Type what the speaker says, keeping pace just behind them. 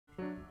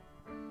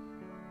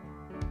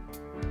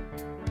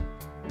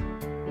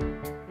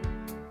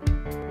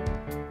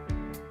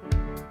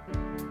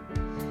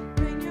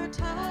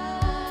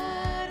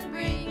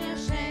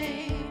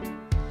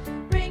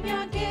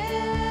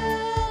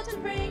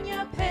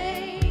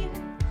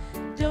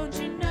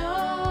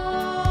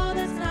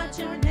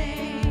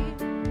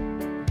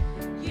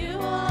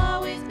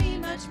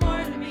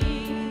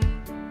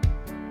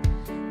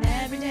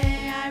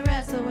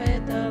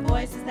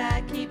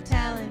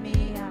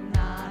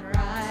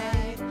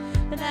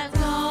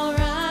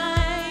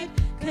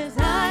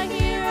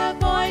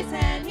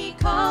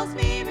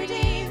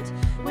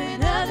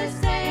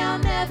I'll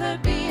never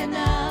be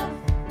enough.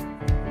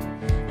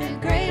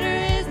 And greater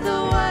is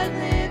the one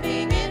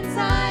living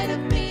inside of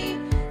me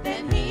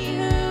than he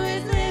who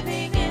is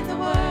living in the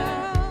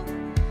world.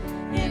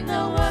 In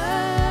the world.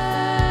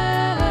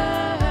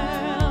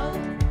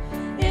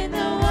 In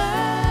the world.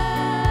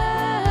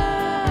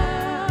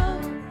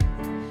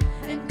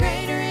 And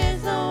greater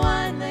is the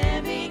one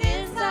living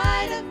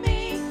inside of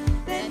me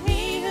than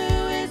he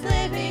who is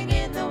living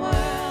in the world.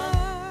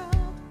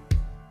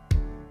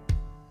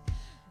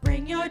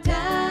 Bring your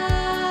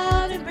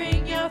doubt and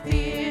bring your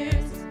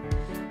fears.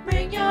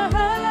 Bring your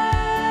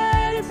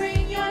hurt and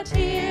bring your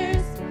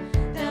tears.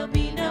 There'll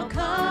be no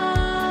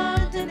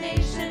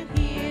condemnation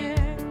here.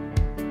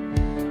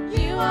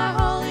 You are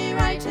holy,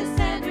 righteous,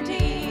 and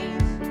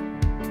redeemed.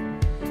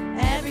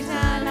 Every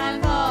time I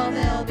fall,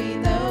 there'll be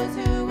those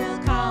who will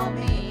call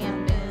me a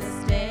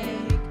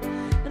mistake.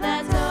 But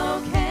that's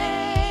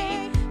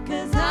okay,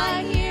 'cause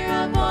I hear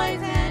a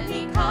voice and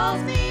he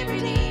calls me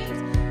redeemed.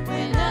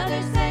 When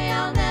others say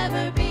I'll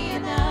never be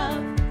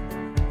enough.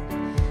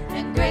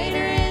 And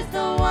greater is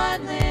the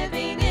one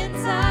living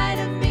inside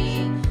of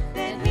me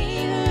than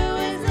he who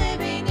is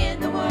living in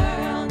the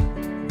world.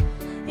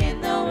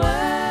 In the world.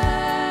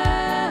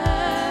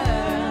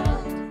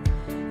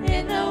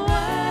 In the world.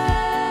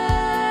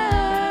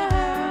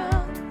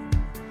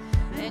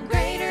 And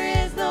greater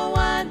is the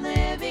one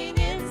living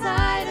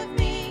inside of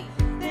me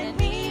than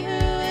he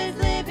who is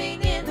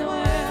living in the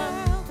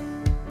world.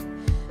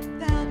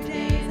 There'll be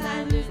days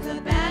I lose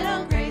the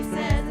battle. Grace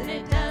says that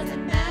it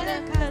doesn't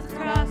matter, 'cause the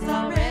cross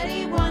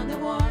already won the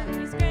war.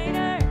 He's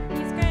greater,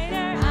 he's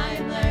greater. I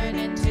am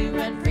learning to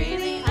run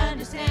freely,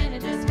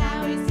 understanding just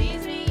how he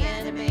sees me,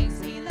 and it makes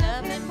me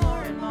love him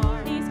more and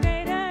more. He's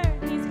greater,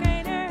 he's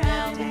greater.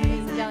 There'll be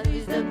days I'll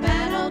lose the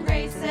battle.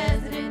 Grace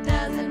says that it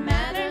doesn't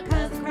matter,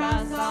 'cause the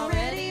cross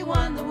already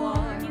won the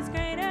war. He's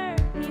greater,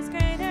 he's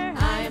greater.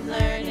 I am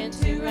learning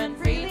to run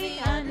freely,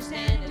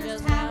 understanding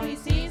just how he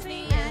sees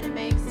me, and it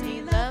makes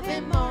me love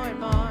him more and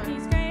more.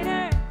 He's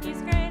greater,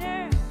 he's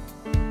greater.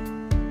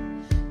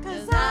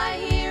 'Cause I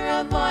hear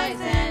a voice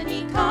and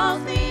he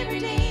calls me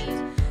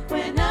redeemed.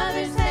 When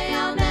others say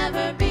I'll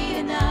never be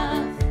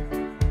enough.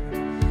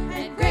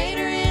 And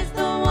greater is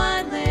the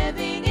one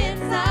living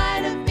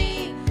inside of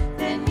me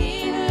than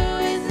he who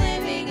is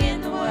living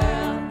in the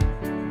world.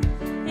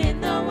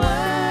 In the world.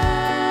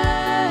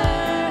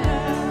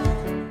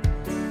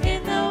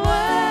 In the world.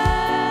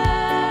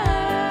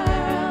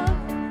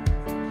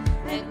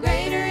 And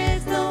greater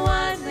is the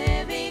one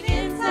living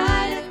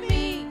inside of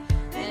me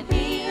than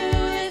he who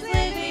is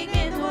living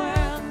in the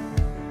world.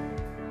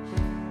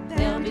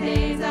 There'll be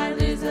days I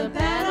lose a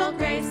battle.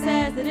 Grace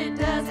says that it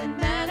doesn't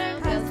matter,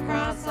 'cause the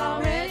cross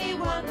already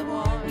won the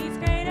war. He's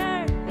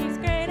greater, he's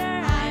greater.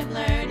 I'm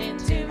learning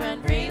to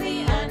run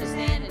freely,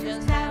 understanding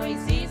just how he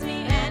sees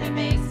me, and it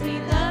makes me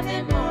love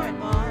him more and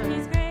more.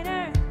 He's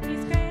greater,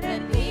 he's greater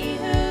than he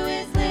who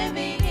is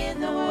living in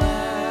the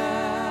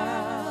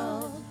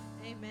world.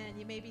 Amen.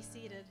 You may be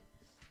seated.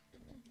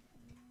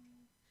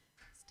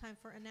 It's time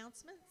for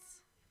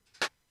announcements.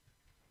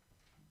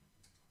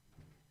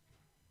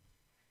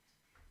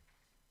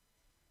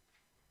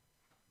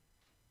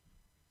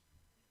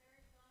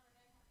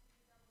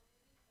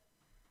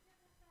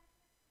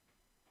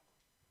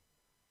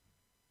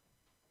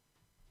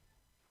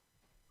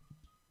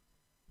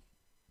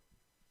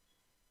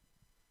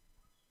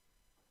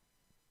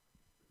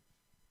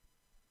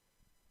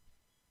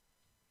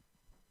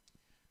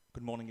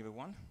 Good morning,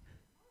 everyone.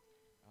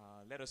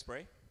 Let us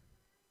pray.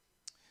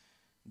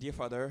 Dear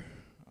Father,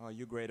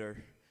 you're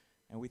greater,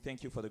 and we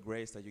thank you for the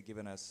grace that you've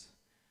given us.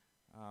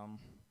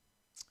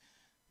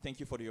 Thank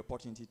you for the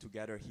opportunity to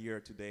gather here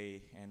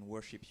today and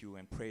worship you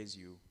and praise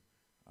you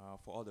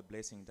for all the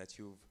blessings that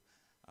you've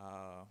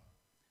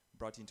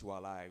brought into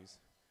our lives.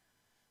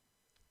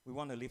 We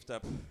want to lift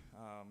up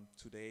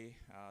today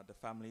the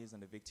families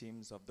and the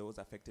victims of those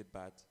affected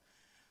by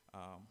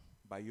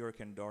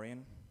Hurricane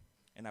Dorian.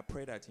 And I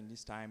pray that in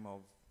this time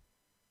of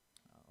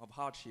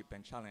hardship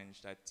and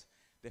challenge that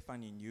they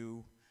find in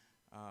you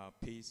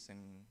peace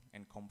and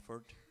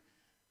comfort.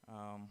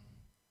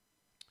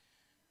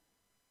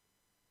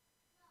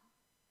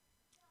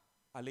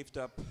 I lift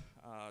up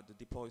the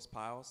deployed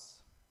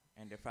spouse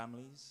and their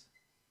families.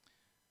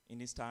 In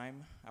this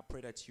time, I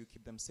pray that you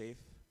keep them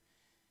safe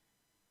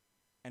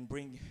and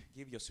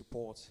give your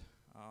support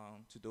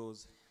to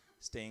those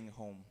staying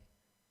home.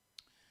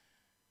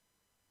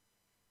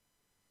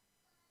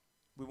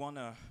 We want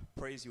to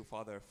praise you,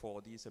 Father,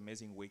 for this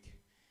amazing week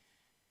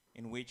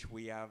in which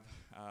we have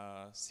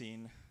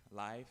seen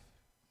life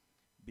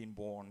being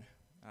born.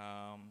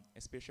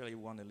 Especially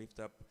we want to lift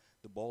up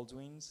the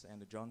Baldwins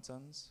and the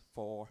Johnsons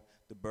for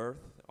the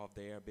birth of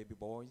their baby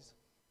boys.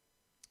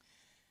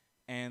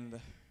 And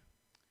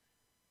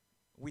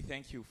we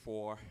thank you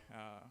for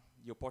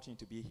the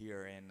opportunity to be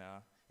here and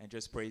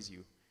just praise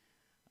you.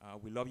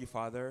 We love you,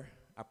 Father.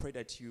 I pray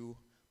that you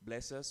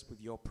bless us with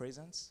your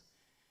presence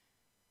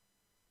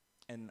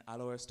and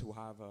allow us to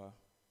have a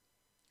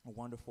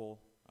wonderful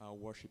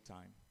worship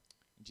time.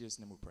 In Jesus'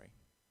 name we pray.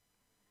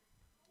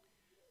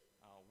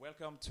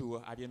 Welcome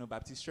to Aviano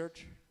Baptist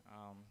Church.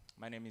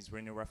 My name is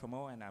Rene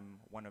Rafamo, and I'm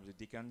one of the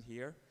deacons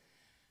here.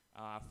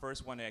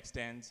 First, want to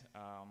extend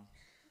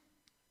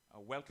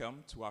a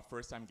welcome to our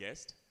first-time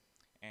guest,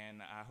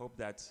 and I hope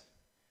that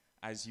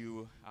as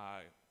you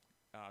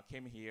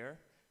came here,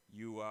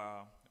 you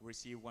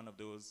receive one of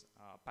those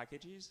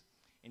packages.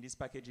 In these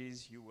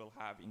packages, you will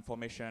have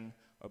information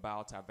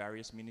about our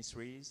various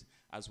ministries,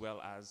 as well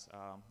as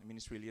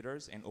ministry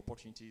leaders and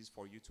opportunities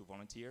for you to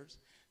volunteer.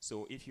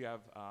 So if you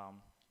have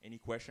any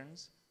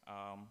questions,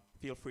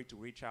 feel free to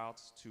reach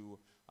out to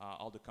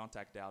all the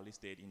contacts that are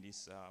listed in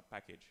this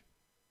package.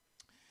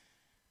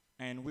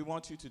 And we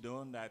want you to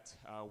know that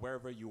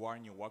wherever you are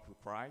in your walk with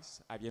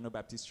Christ, Aviano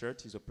Baptist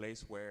Church is a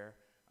place where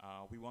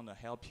we want to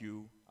help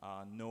you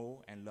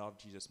know and love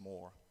Jesus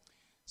more.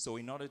 So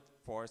in order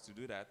for us to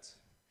do that,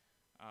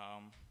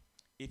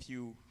 if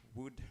you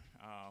would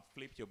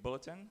flip your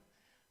bulletin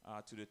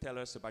to the Tell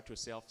Us About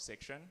Yourself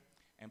section,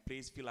 and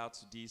please fill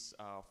out this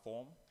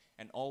form.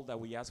 And all that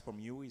we ask from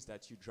you is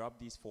that you drop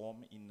this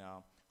form in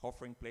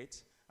offering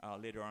plate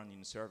later on in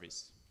the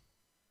service.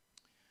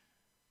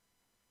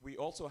 We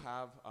also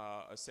have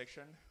a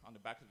section on the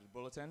back of the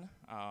bulletin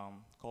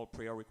called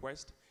Prayer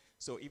Request.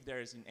 So if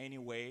there is in any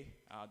way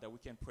that we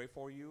can pray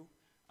for you,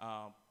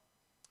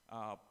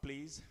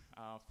 please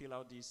fill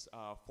out this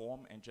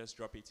form and just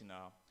drop it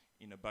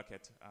in a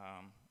bucket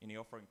in the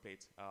offering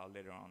plate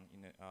later on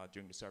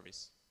during the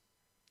service.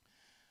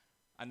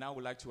 And now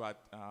we'd like to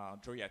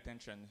draw your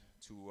attention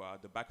to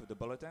the back of the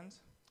bulletin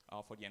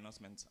for the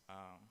announcement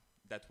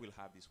that we'll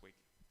have this week.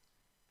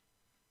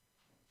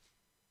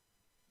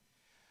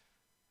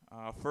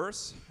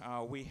 First,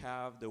 we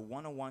have the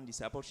one-on-one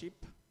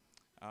discipleship,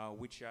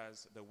 which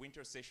has the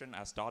winter session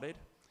has started.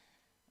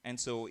 And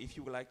so if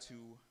you would like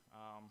to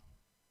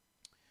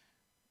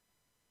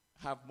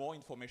have more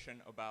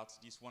information about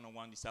this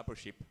one-on-one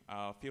discipleship,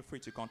 feel free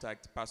to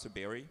contact Pastor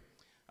Barry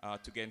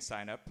to get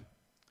signed up.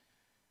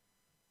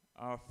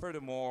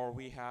 Furthermore,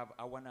 we have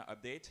Aviano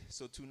update.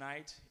 So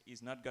tonight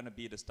is not going to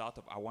be the start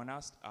of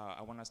Aviano.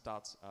 Aviano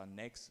starts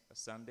next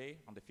Sunday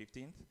on the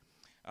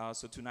 15th.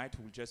 So tonight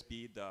will just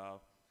be the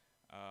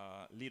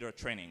leader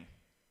training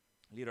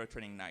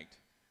night.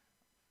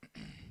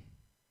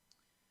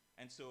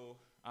 And so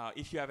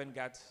if you haven't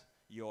got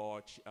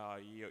your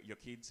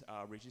kids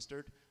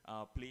registered,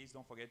 please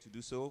don't forget to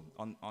do so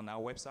on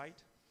our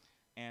website.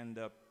 And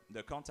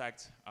the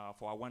contact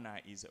for Aviano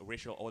is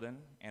Rachel Oden,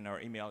 and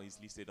our email is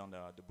listed on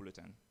the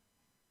bulletin.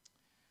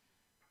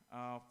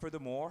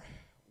 Furthermore,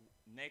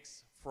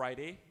 next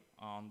Friday,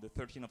 on the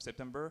 13th of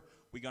September,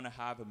 we're going to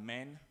have a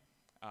men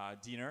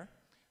dinner.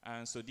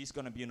 And so this is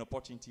going to be an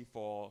opportunity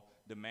for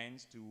the men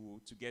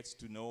to get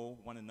to know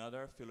one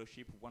another,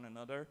 fellowship with one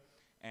another,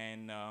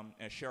 and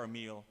share a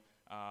meal,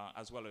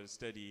 as well as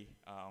study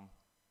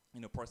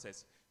in the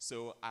process.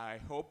 So I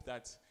hope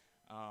that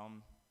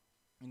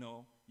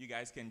you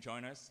guys can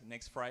join us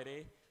next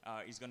Friday.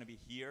 It's going to be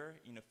here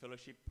in a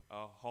fellowship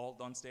hall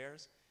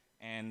downstairs.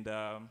 And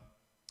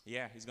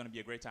yeah, it's going to be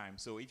a great time.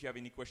 So if you have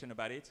any question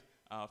about it,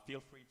 feel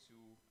free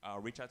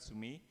to reach out to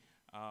me.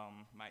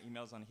 My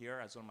email's on here,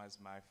 as well as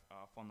my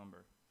phone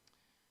number.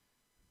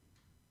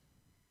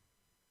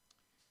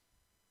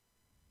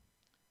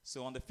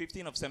 So on the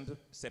 15th of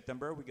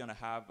September, we're going to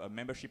have a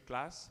membership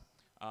class.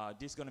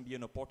 This is going to be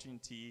an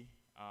opportunity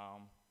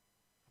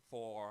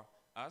for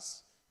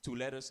us to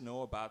let us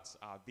know about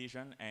our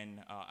vision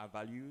and our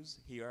values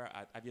here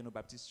at Aviano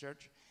Baptist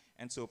Church.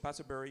 And so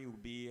Pastor Barry will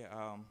be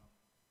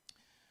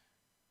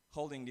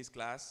holding this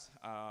class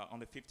on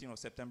the 15th of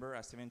September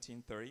at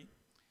 17:30.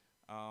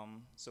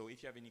 So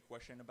if you have any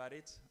question about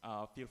it,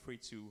 feel free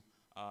to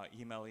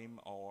email him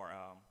or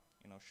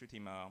shoot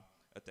him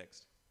a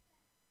text.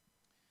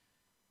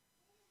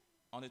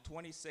 On the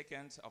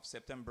 22nd of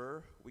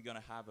September, we're going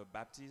to have a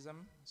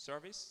baptism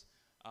service.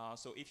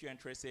 So if you're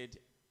interested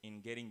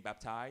in getting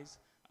baptized,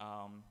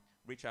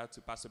 reach out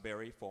to Pastor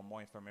Barry for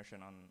more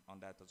information on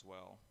that as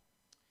well.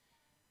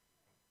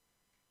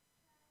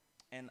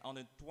 And on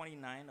the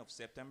 29th of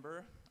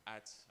September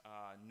at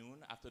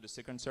noon after the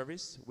second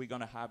service, we're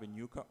going to have a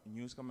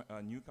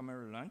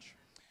newcomer lunch.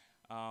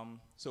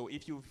 So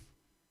if you've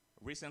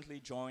recently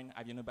joined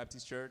Aviano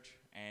Baptist Church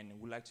and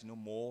would like to know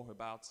more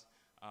about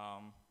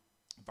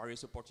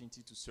various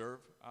opportunities to serve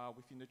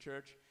within the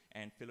church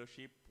and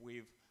fellowship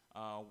with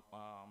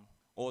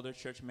other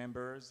church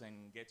members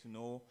and get to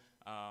know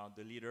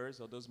the leaders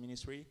of those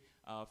ministries,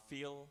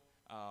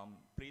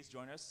 please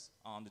join us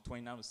on the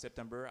 29th of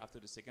September after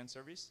the second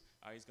service.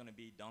 It's going to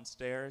be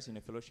downstairs in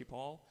the fellowship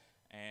hall,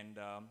 and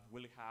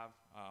we'll have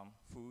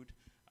food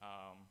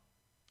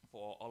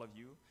for all of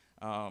you.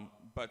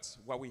 But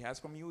what we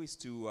ask from you is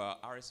to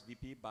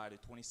RSVP by the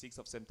 26th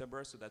of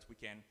September so that we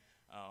can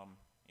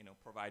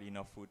provide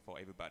enough food for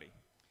everybody.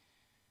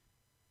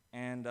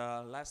 And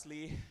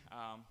lastly,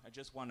 I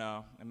just want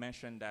to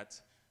mention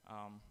that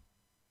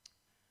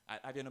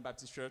at Aviano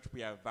Baptist Church,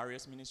 we have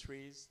various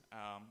ministries,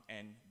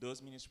 and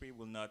those ministries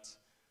will not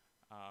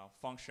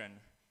function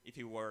if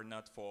it were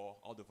not for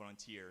all the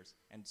volunteers.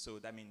 And so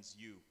that means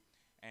you.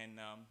 And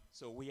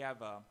so we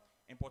have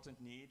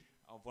important need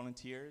of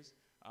volunteers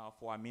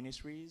for our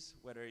ministries,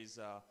 whether it's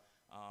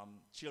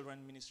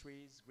children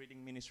ministries,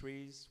 greeting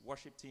ministries,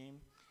 worship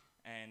team,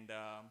 and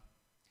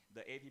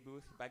the AV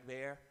booth back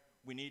there.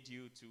 We need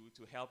you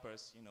to help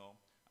us,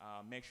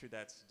 make sure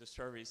that the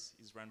service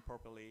is run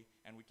properly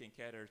and we can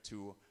cater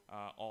to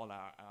all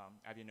our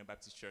Aviano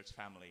Baptist Church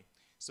family.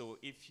 So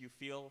if you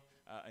feel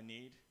a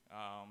need,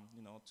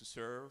 to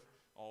serve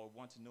or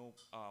want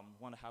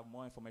to have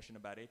more information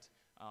about it,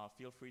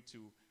 feel free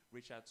to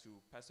reach out to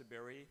Pastor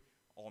Barry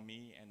or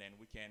me, and then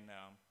we can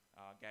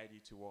guide you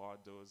toward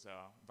those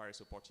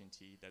various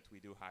opportunities that we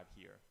do have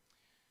here.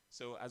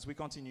 So as we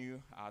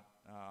continue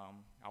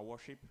our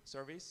worship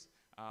service,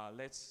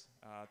 let's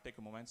take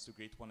a moment to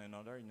greet one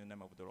another in the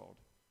name of the Lord.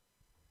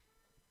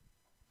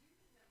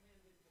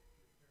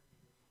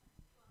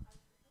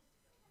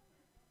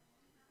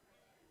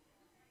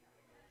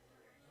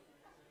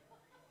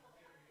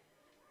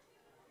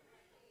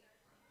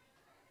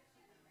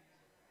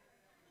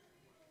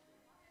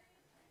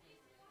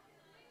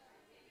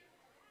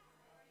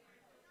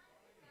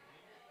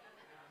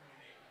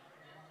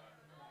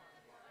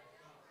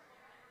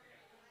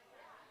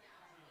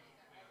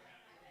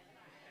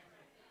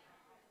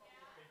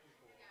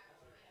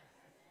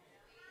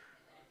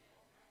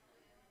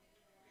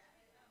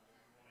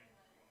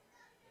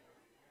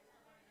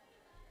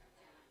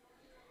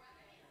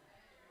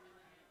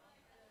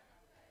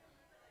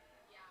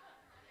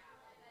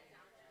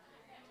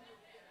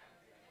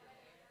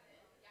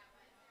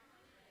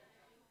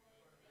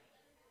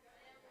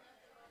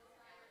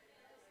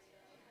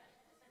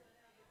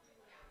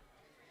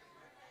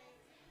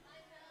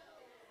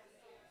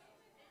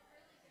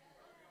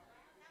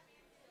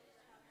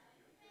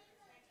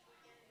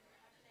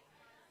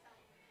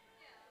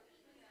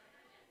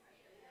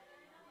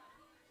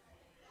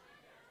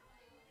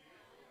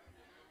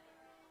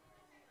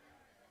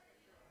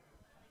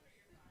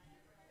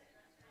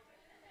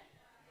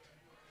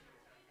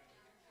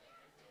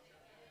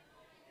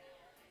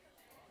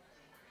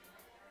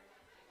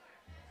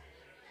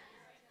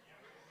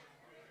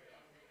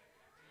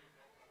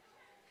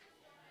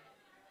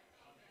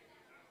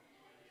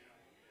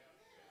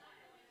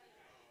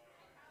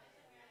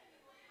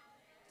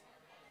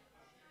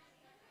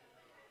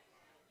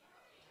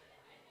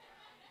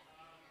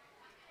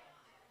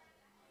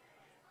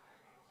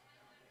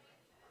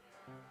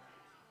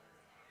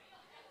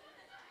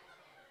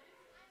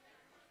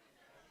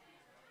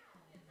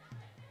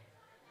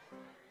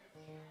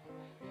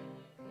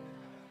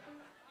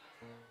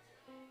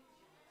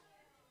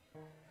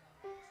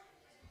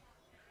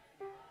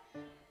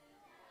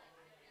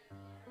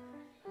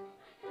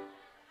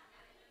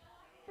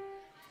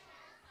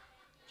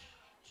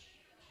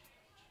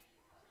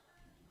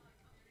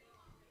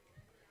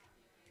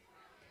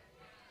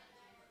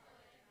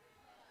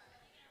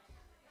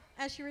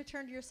 As you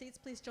return to your seats,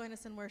 please join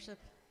us in worship.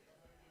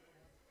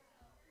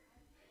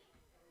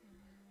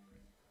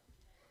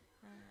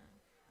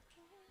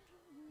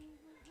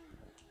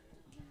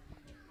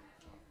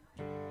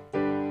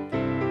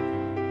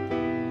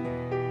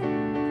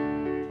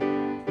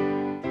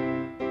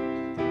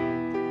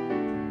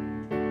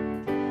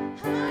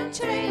 I'm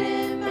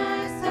trading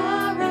my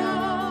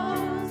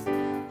sorrows.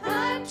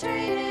 I'm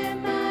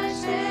trading my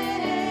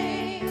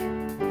shame.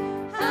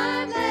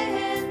 I'm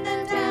laying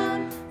them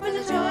down for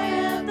the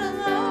joy of the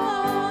Lord.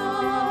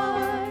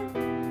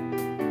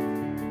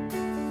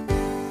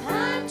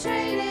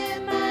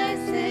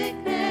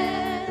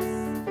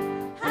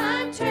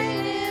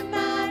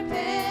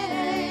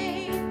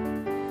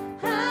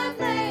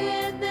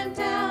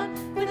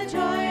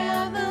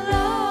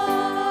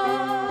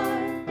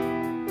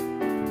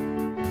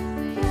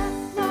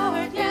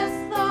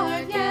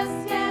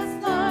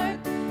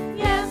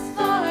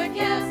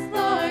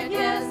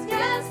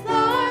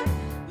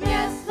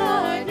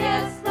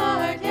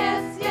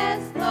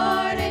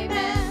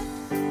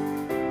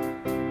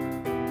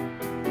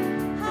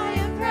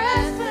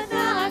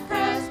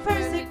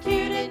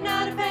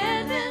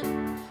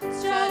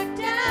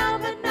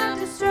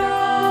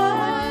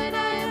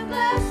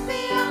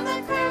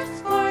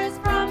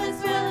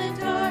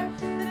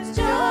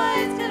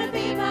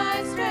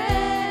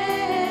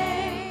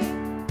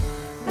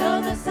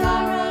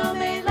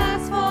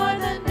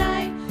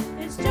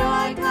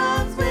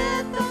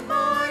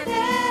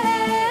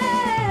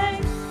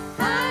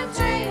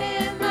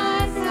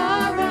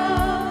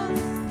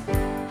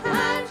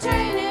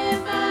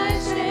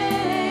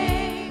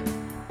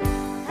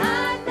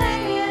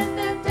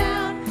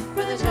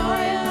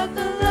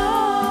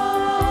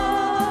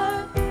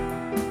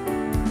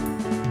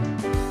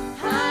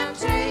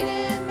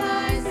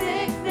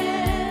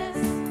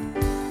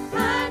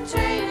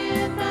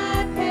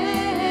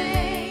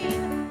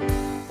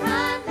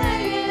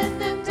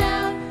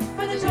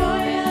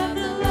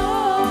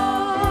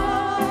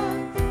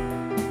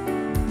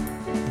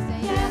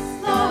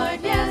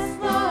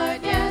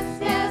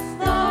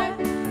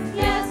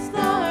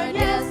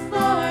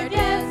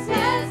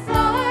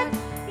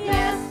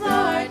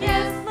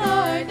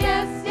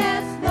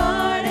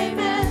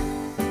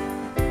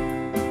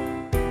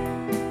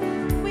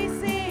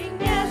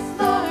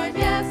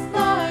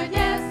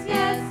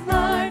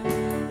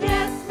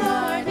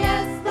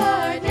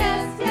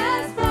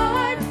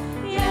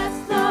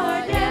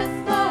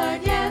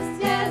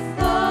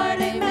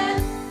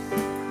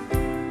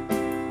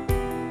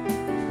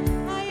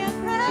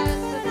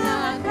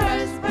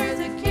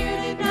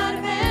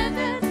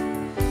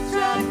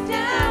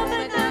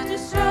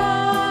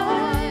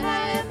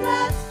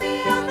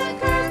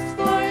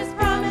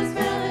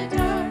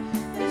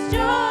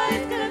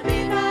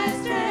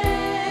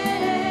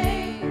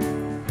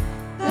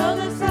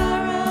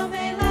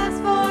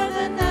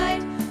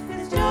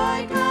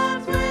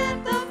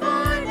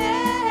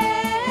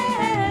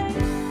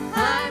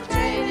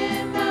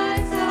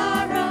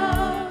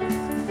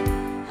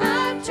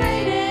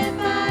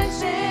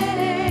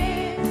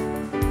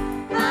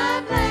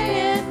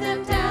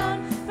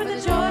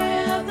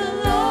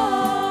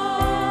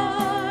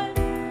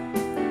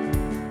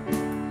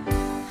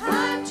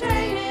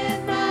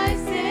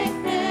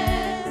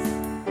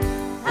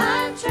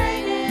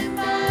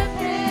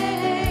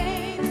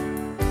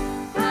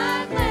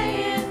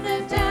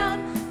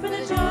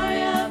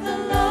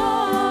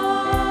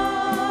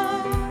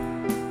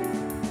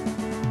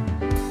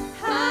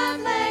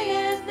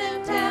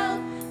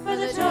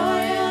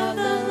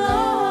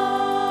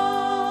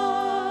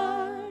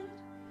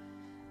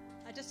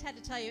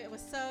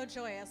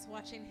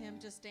 watching him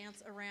just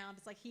dance around.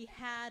 It's like he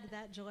had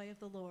that joy of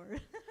the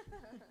Lord.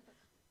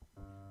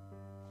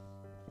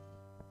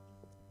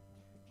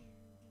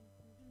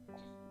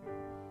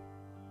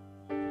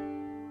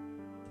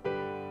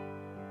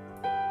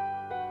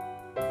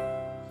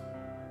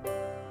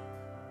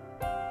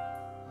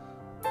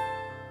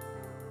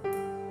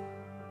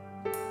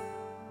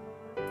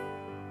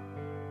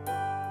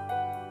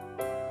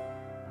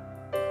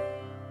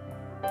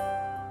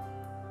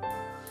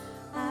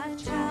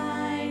 I've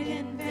tried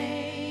in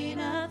vain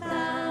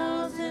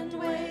 1,000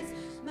 ways,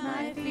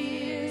 my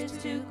fears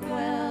to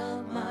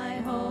quell, my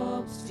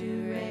hopes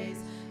to raise.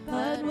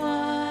 But what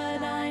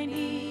I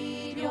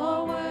need,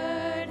 your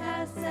word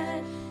has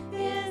said,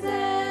 is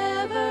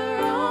ever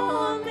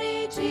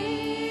only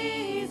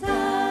Jesus.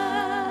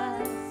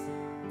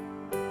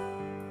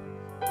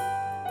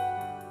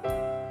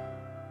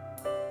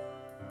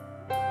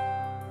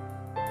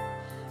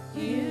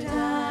 You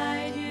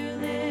died, you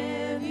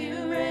live,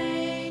 you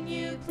reign,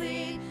 you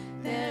plead.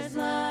 There's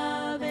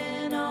love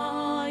in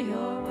all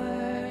your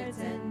words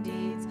and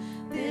deeds.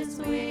 This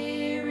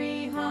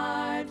weary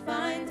heart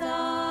finds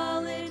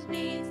all it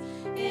needs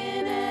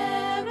in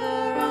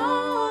ever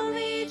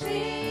only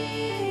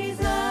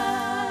Jesus.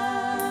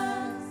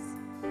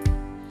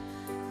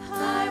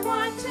 I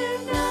want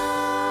to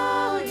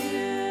know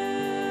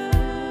you,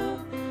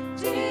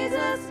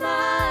 Jesus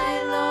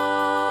my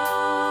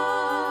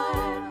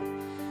Lord,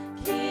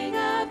 King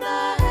of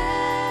the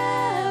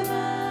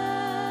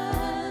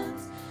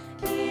heavens,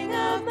 King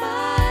of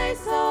my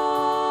soul.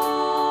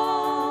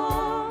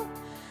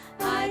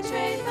 I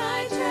trade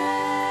my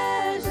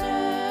treasures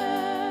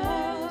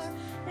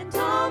and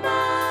all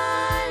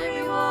my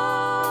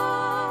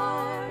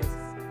rewards,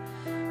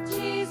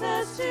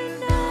 Jesus, to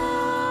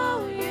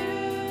know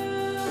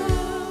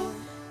you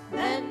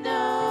and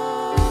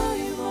know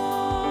you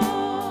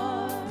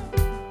more.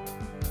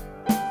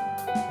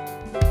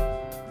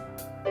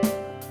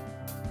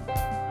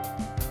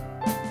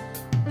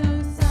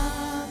 Though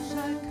some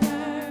should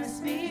curse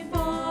me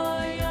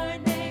for your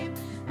name,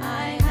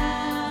 I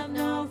have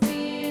no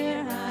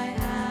fear, I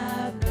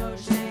have no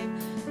shame.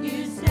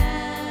 You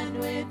stand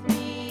with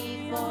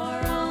me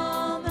for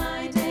all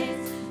my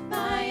days,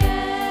 my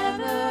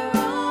ever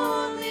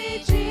only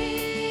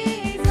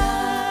Jesus.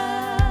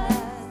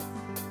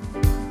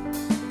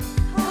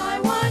 I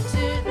want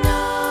to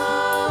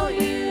know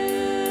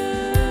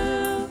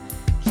you,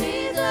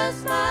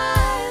 Jesus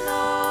my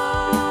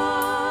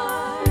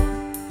Lord,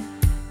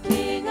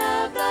 King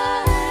of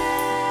the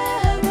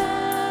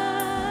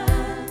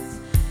heavens,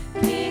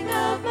 King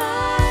of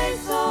my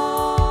soul.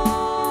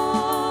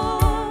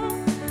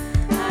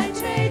 I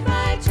trade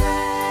my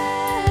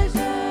treasure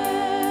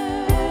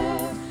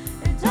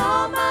and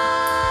all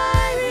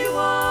my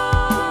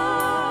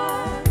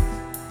rewards,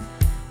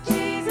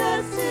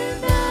 Jesus, to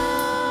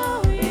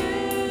know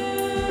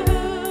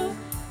you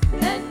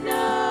and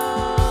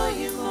know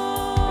you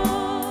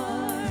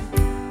more.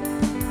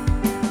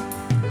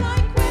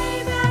 Like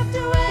wave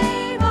after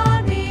wave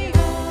on the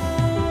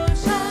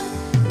ocean,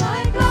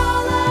 like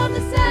all of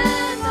the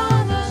sand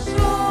on the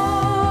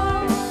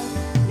shore,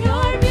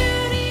 your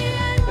beauty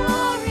and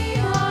glory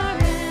are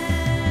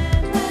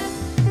endless.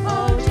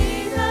 Oh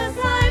Jesus,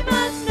 I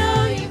must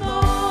know you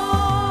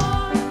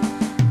more.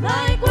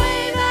 Like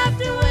wave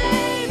after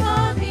wave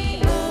on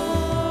the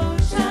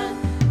ocean,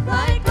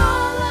 like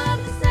all of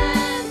the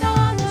sand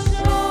on the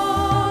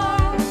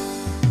shore,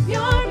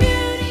 your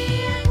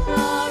beauty and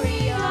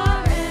glory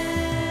are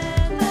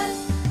endless.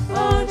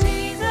 Oh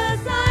Jesus,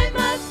 I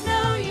must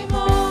know you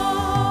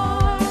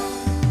more.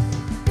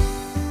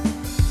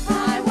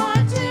 I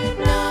want to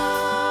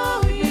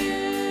know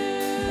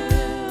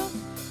you,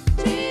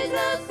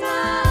 Jesus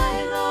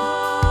my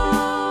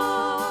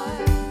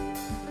Lord,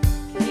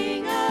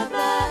 King of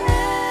the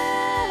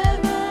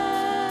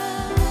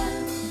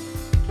heavens,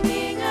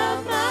 King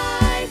of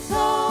my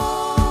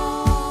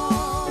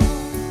soul.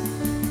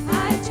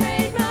 I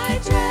trade my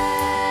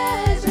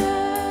treasure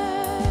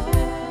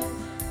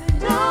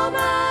and all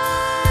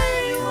my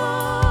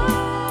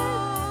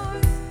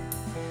rewards,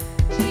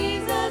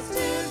 Jesus,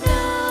 to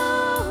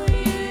know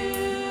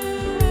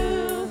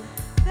you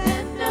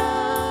and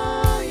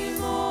know you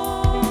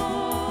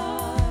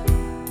more.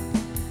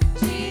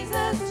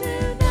 Jesus, to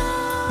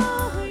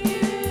know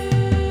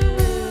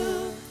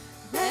you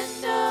and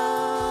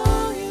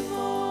know you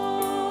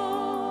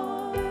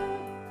more.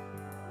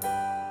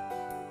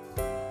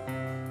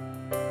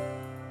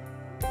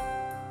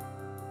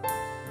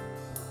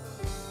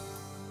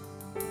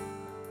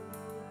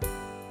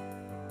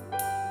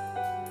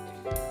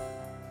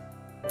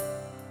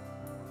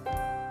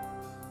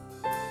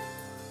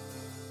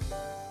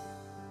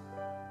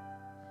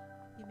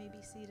 You may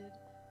be seated.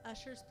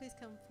 Ushers, please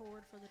come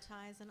forward for the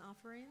tithes and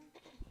offering.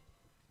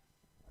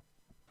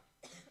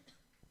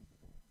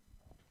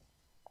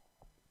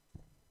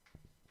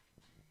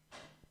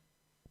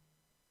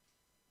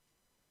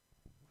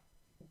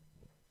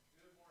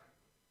 Good morning.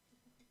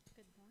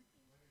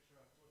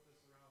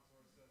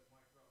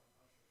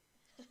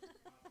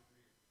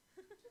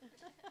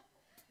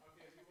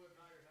 Okay, if you would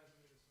bow your heads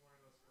with me this morning.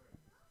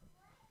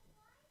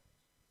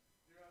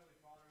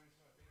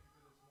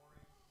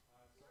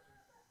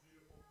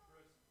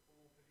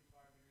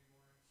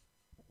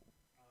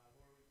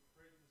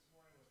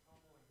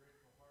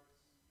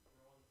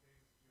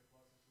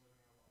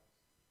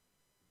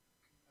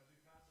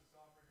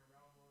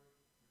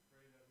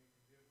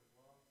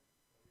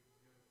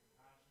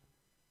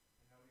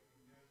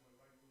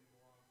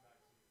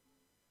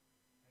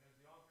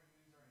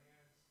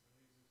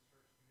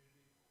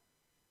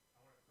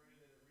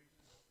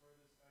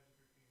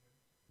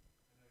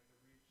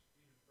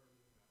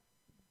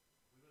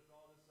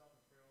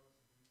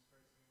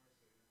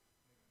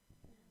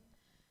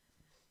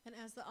 And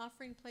as the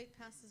offering plate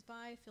passes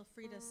by, feel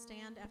free to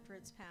stand after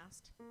it's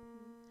passed.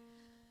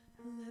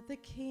 Let the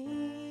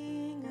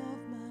King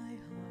of my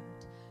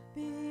heart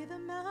be the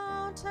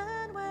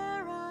mountain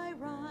where I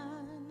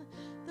run,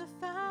 the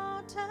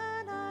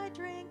fountain I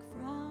drink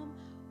from.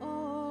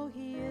 Oh,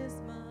 he is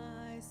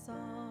my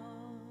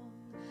song.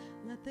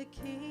 Let the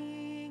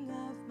King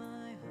of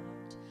my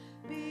heart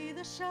be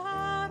the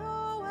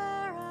shadow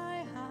where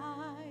I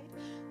hide,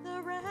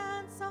 the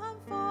ransom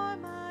for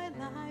my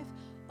life.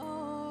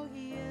 Oh,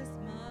 he is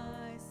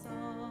my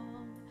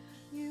song.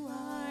 You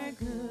are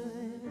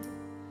good,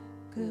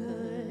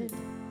 good.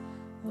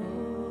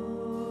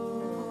 Oh,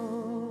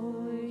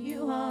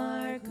 you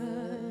are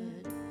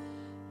good,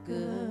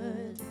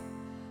 good.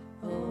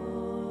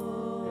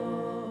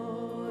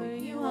 Oh,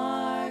 you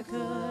are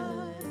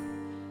good,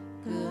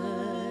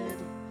 good.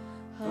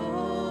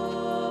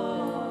 Oh,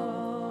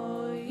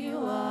 you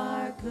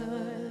are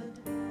good,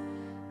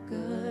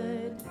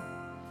 good.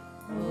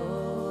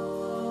 Oh,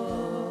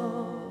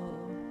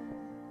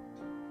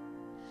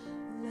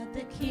 let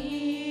the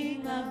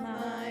King of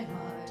my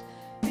heart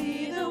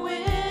be the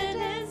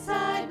wind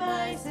inside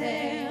my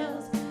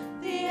sails,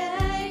 the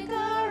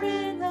anchor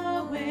in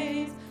the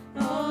waves.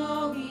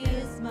 Oh, he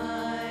is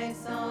my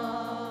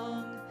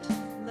song.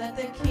 Let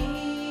the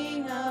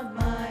King of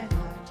my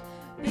heart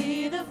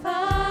be the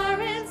fire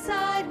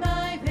inside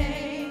my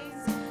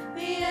veins,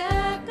 the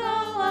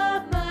echo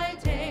of my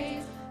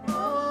days.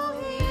 Oh,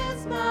 he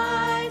is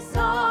my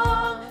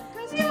song,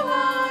 'cause you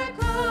are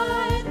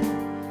good,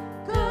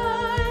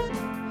 good.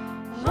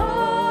 Oh,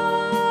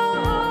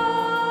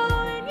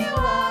 and you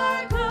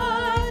are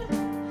good,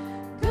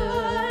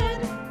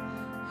 good.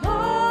 Oh,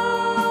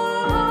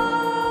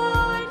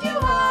 and you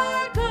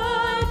are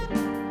good,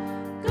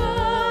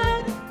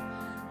 good.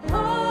 Oh,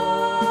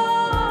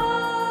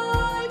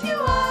 you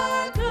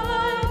are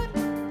good,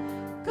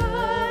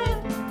 good.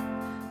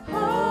 Oh,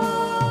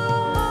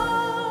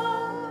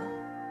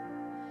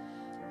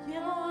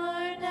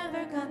 you're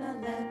never gonna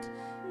let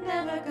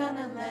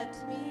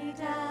me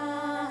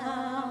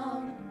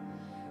down.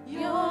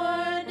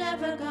 You're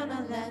never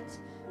gonna let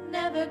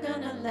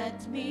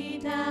me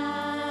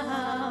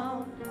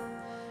down.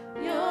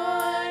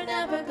 You're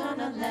never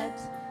gonna let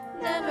me down. You're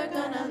never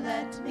gonna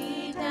let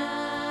me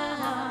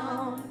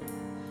down.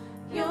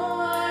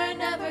 You're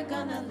never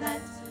gonna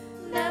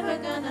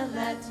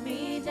let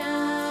me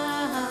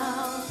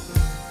down.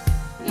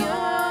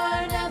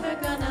 You're never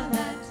gonna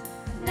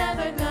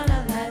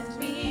let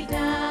me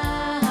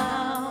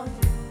down.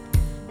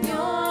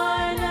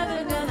 You're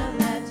never gonna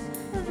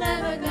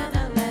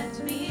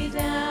let me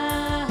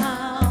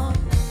down.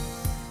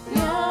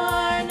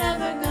 You're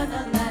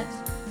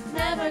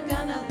never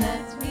gonna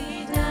let me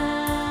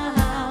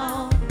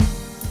down.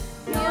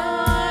 You're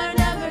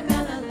never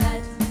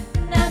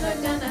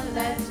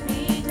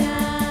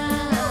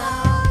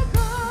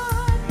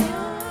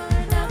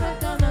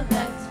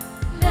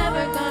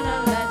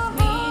gonna let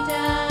me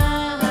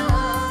down.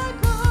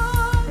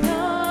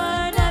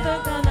 You're never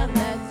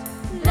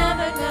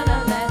gonna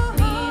let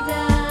me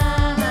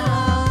down.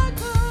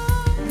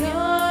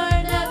 You're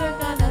never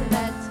gonna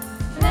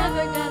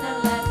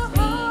let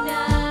me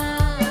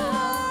down.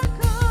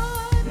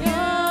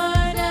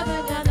 You're never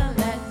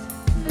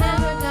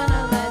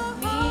gonna let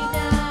me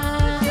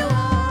down. You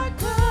are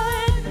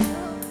good,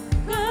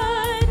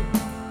 good.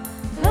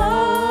 Oh,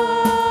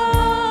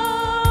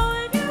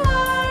 and you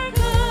are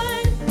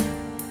good,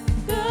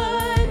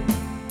 good.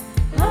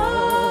 Oh,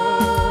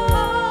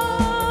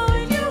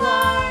 and you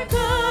are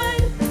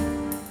good,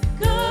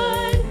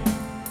 good.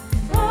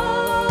 Oh,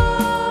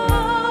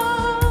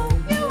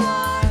 you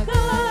are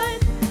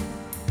good,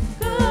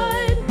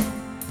 good.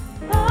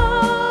 Oh.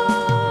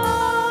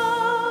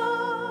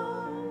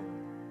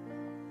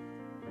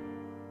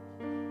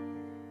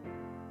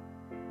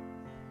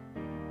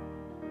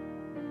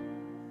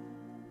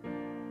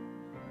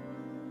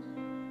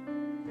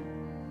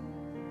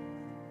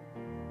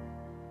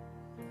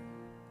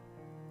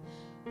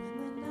 When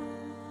the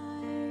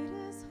night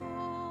is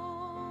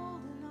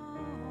holding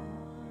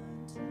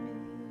on to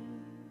me,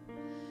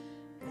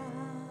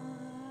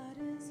 God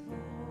is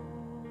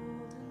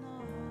holding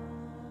on.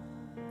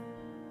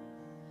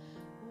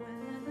 When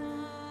the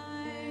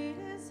night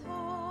is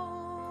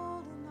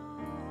holding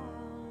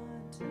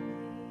on to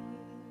me,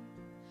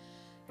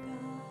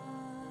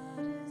 God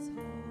is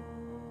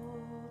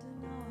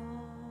holding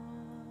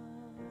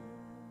on.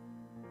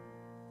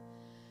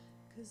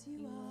 'Cause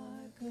you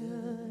are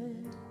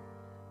good,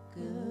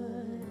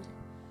 good.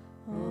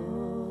 Oh,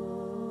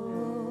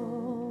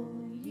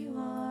 you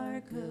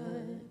are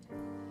good,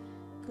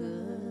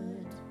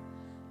 good.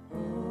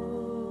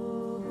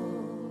 Oh,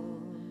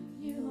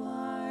 you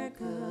are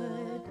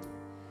good,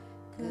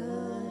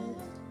 good.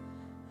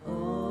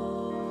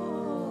 Oh,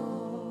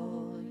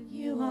 you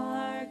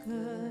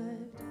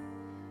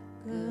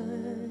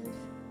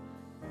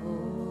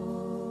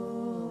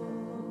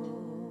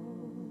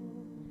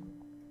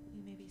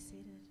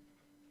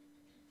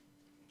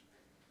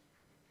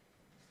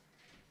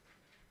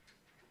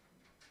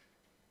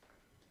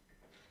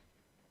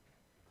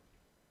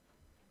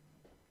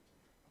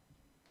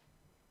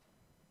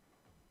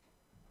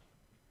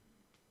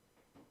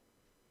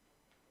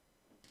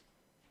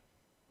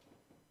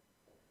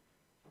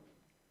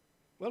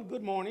Well,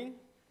 good morning.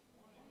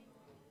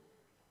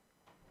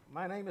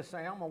 My name is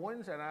Sam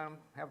Owens, and I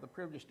have the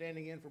privilege of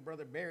standing in for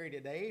Brother Barry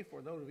today.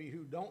 For those of you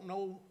who don't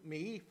know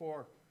me,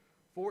 for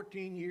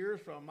 14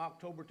 years, from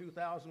October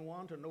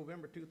 2001 to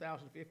November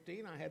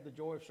 2015, I had the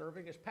joy of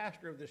serving as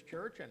pastor of this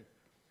church, and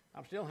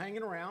I'm still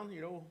hanging around.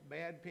 You know,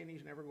 bad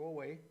pennies never go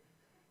away.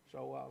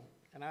 So,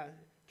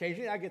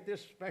 occasionally I get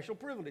this special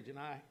privilege, and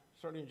I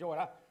certainly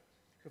enjoy it.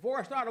 Before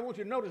I start, I want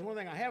you to notice one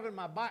thing. I have in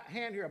my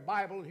hand here a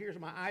Bible, and here's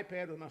my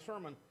iPad with my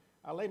sermon.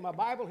 I lay my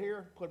Bible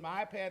here, put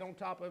my iPad on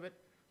top of it,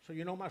 so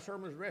you know my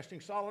sermon is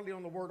resting solidly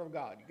on the Word of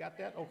God. You got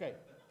that? Okay.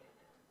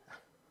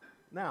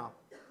 Now,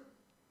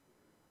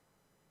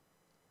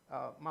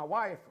 my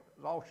wife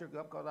was all shook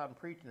up because I'm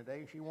preaching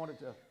today. She wanted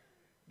to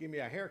give me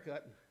a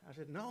haircut. I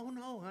said, no,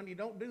 honey,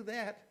 don't do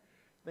that.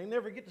 They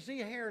never get to see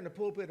a hair in the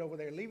pulpit over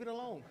there. Leave it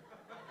alone.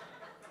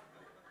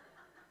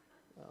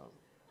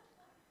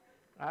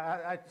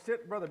 I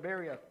sent Brother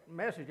Barry a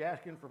message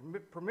asking for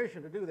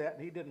permission to do that,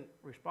 and he didn't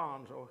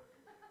respond, so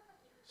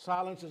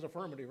silence is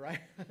affirmative, right?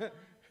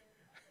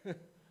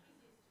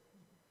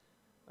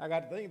 I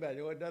got to think about it.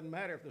 You know, it doesn't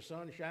matter if the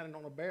sun's shining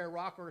on a bare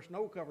rock or a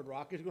snow-covered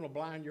rock. It's going to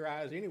blind your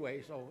eyes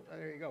anyway, so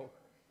there you go.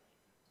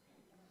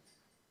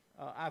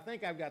 I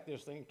think I've got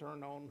this thing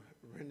turned on.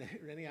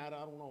 Rennie, I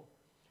don't know.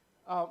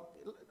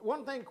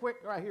 One thing quick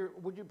right here.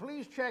 Would you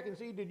please check and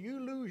see, did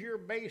you lose your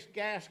base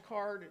gas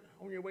card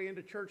on your way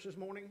into church this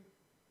morning?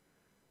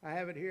 I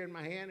have it here in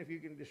my hand. If you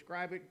can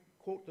describe it,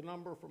 quote the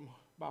number from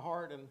by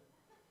heart, and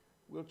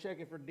we'll check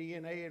it for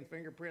DNA and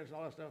fingerprints and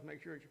all that stuff,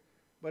 make sure it's,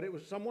 but it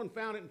was, someone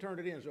found it and turned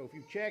it in. So if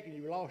you check and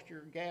you lost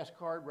your gas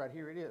card, right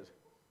here it is.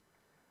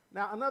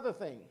 Now, another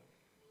thing.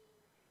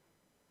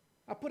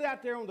 I put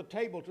out there on the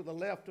table to the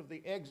left of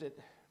the exit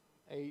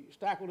a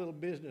stack of little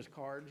business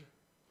cards.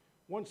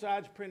 One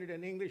side's printed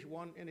in English,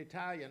 one in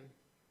Italian.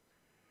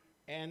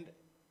 And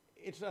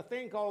it's a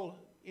thing called,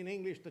 in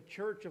English, the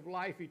Church of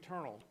Life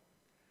Eternal.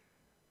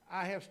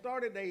 I have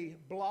started a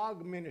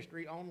blog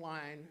ministry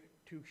online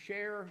to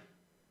share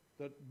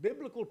the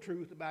biblical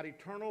truth about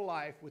eternal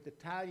life with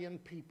Italian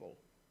people.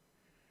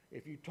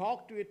 If you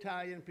talk to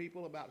Italian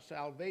people about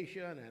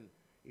salvation and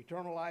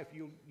eternal life,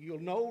 you'll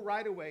know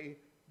right away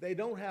they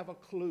don't have a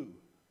clue.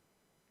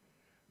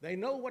 They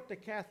know what the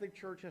Catholic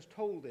Church has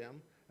told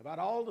them about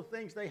all the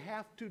things they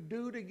have to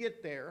do to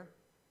get there.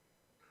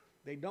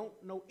 They don't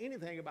know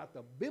anything about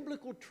the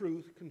biblical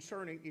truth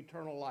concerning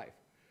eternal life.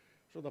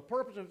 So the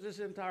purpose of this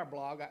entire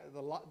blog,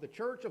 the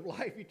Church of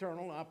Life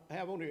Eternal, I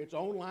have on here, it's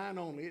online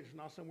only, it's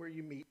not somewhere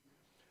you meet.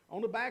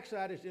 On the back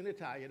side, it's in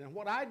Italian, and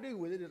what I do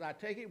with it is I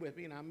take it with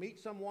me and I meet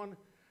someone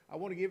I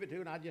want to give it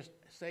to, and I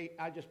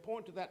just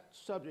point to that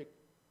subject,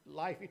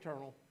 life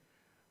eternal,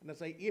 and I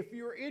say, if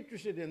you're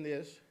interested in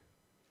this,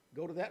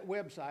 go to that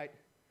website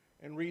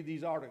and read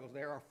these articles.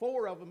 There are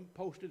 4 of them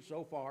posted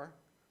so far.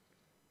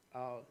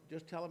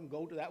 Just tell them,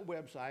 go to that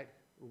website,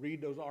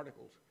 read those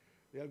articles.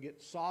 They'll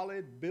get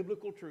solid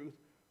biblical truth,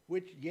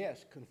 which,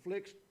 yes,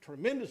 conflicts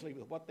tremendously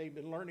with what they've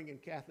been learning in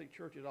Catholic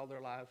churches all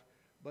their lives,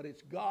 but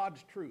it's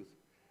God's truth.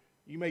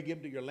 You may give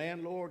them to your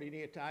landlord, any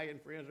Italian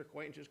friends,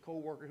 acquaintances,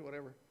 co-workers,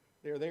 whatever.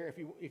 They're there.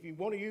 If you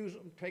want to use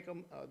them, take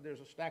them. There's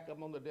a stack of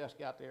them on the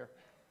desk out there,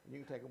 and you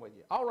can take them with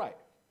you. All right.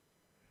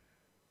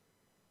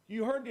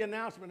 You heard the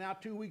announcement now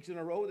 2 weeks in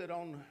a row that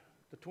on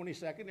the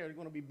 22nd there's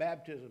going to be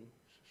baptism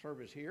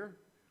service here.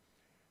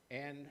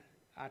 And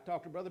I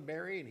talked to Brother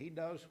Barry, and he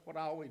does what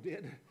I always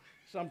did.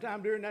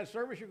 Sometime during that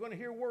service, you're going to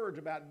hear words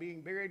about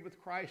being buried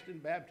with Christ in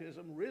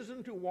baptism,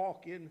 risen to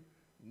walk in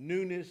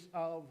newness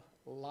of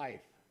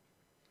life.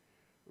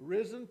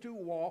 Risen to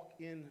walk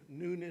in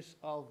newness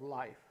of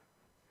life.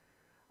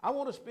 I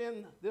want to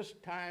spend this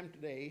time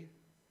today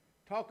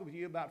talking with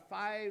you about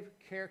 5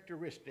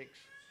 characteristics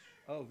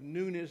of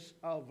newness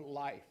of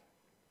life.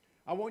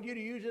 I want you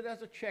to use it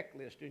as a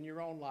checklist in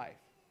your own life.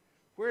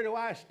 Where do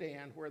I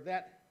stand where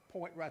that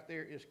point right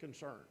there is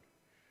concerned?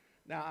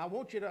 Now, I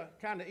want you to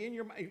kind of in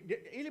your mind,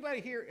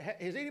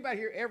 has anybody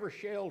here ever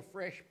shelled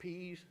fresh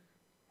peas?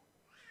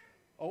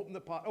 Open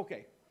the pod.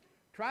 Okay.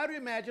 Try to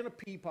imagine a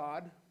pea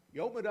pod.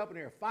 You open it up and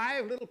there are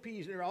 5 little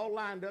peas and they're all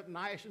lined up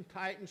nice and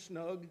tight and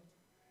snug.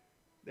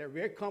 They're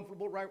very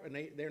comfortable, right?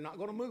 And they're not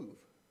going to move.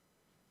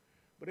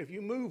 But if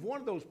you move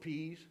one of those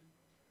peas,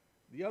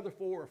 the other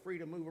 4 are free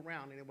to move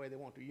around any way they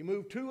want to. You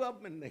move 2 of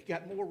them and they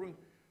got more room.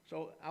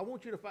 So I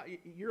want you to find,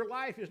 your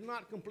life is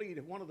not complete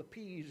if one of the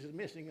peas is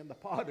missing in the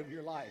pod of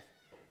your life.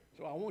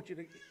 So I want you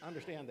to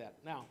understand that.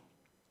 Now,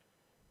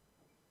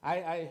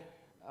 I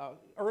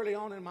early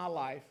on in my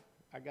life,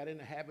 I got in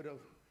the habit of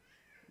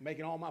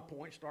making all my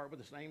points start with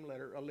the same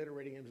letter,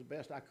 alliterating them as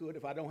best I could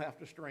if I don't have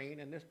to strain,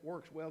 and this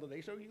works well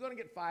today. So you're going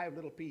to get 5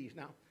 little P's.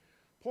 Now,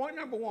 point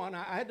number 1,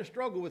 I had to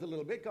struggle with a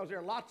little bit because there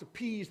are lots of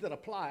P's that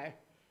apply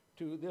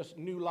to this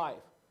new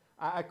life.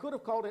 I could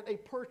have called it a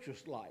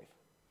purchased life.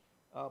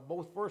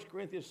 Both 1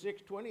 Corinthians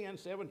 6:20 and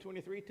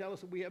 7:23 tell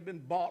us that we have been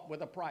bought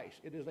with a price.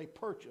 It is a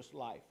purchased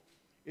life.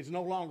 It's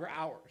no longer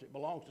ours. It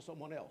belongs to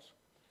someone else.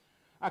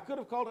 I could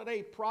have called it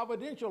a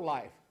providential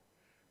life.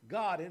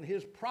 God, in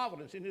his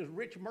providence, in his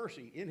rich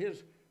mercy, in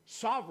his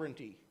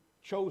sovereignty,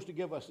 chose to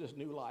give us this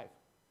new life.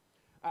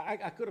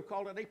 I could have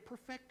called it a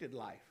perfected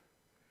life.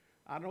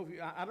 I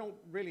don't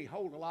really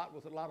hold a lot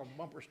with a lot of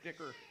bumper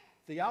sticker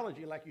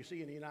theology like you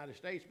see in the United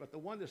States, but the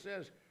one that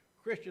says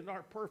Christians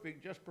aren't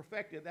perfect, just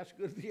perfected, that's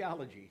good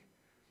theology.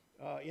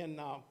 In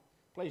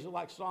places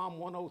like Psalm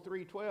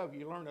 103:12,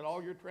 you learn that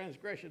all your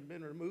transgressions have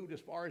been removed as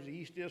far as the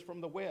east is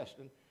from the west.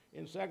 And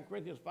in 2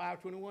 Corinthians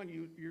 5:21,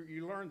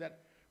 you learn that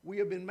we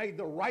have been made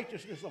the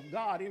righteousness of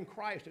God in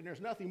Christ, and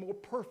there's nothing more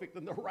perfect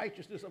than the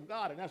righteousness of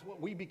God, and that's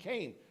what we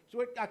became.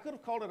 So I could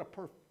have called it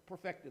a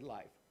perfected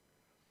life.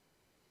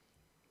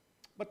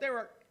 But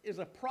there is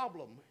a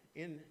problem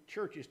in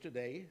churches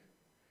today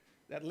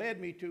that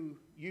led me to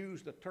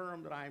use the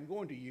term that I am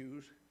going to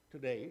use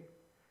today.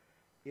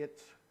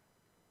 It's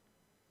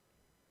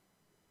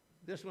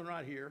this one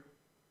right here,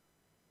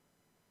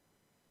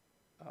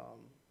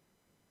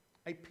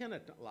 a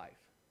penitent life.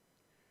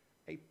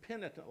 A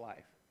penitent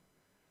life.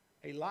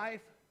 A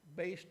life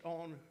based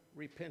on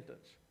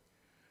repentance.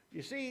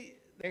 You see,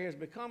 there has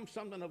become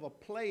something of a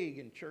plague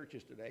in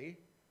churches today.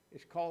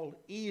 It's called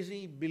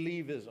easy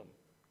believism.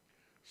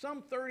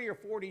 Some 30 or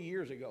 40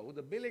 years ago,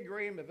 the Billy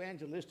Graham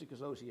Evangelistic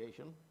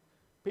Association,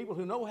 people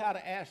who know how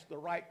to ask the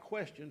right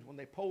questions when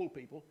they poll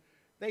people,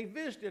 they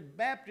visited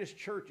Baptist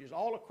churches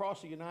all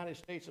across the United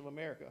States of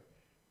America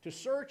to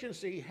search and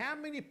see how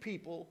many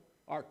people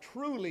are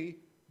truly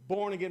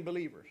born-again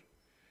believers.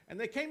 And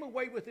they came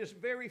away with this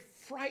very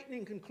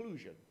frightening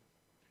conclusion.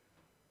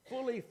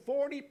 Fully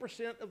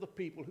 40% of the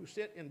people who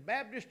sit in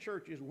Baptist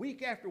churches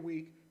week after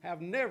week have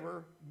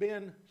never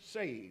been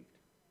saved.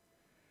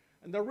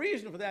 And the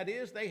reason for that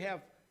is they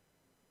have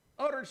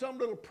uttered some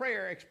little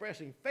prayer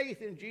expressing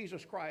faith in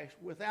Jesus Christ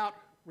without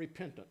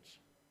repentance.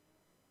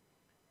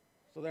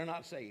 So they're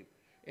not saved.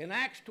 In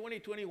Acts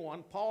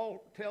 20:21,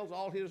 Paul tells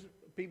all his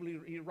people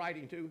he's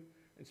writing to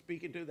and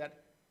speaking to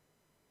that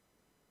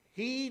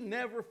he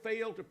never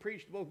failed to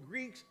preach to both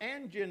Greeks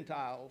and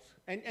Gentiles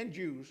and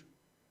Jews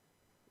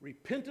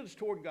repentance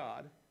toward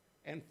God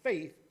and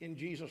faith in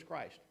Jesus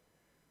Christ.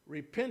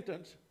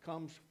 Repentance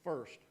comes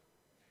first.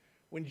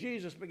 When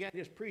Jesus began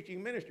his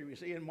preaching ministry, we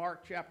see in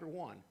Mark chapter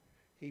 1,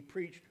 he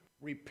preached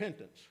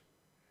repentance.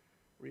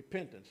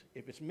 Repentance.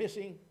 If it's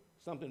missing,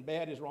 something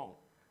bad is wrong.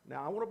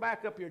 Now, I want to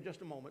back up here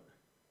just a moment.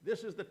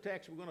 This is the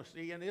text we're going to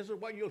see, and this is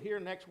what you'll hear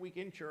next week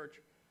in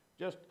church.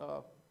 Just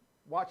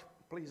watch,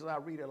 please, as I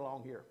read it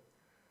along here.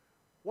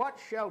 What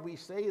shall we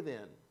say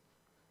then?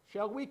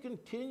 Shall we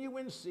continue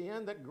in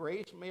sin that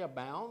grace may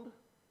abound?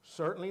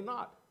 Certainly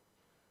not.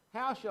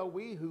 How shall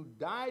we who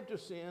died to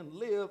sin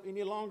live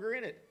any longer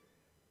in it?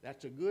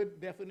 That's a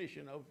good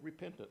definition of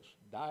repentance,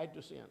 died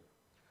to sin.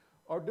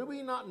 Or do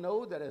we not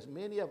know that as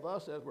many of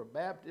us as were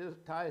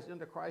baptized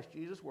into Christ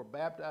Jesus were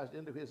baptized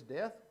into his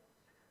death?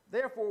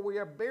 Therefore we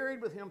are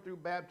buried with him through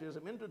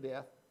baptism into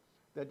death,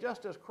 that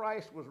just as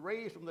Christ was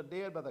raised from the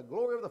dead by the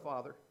glory of the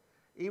Father,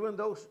 even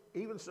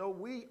so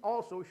we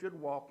also should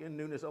walk in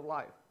newness of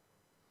life.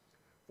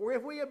 For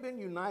if we have been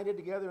united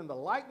together in the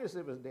likeness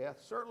of his death,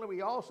 certainly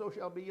we also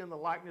shall be in the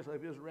likeness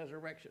of his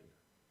resurrection.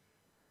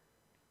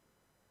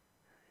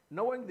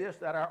 Knowing this,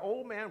 that our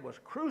old man was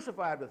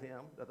crucified with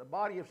him, that the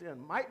body of sin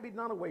might be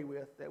done away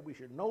with, that we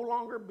should no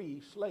longer be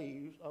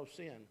slaves of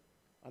sin.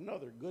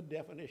 Another good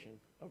definition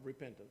of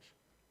repentance.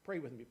 Pray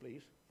with me,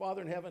 please.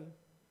 Father in heaven,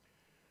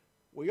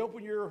 we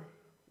open your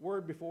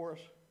word before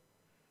us,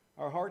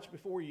 our hearts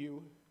before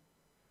you.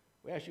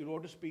 We ask you,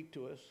 Lord, to speak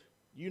to us.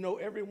 You know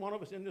every one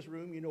of us in this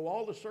room. You know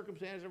all the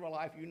circumstances of our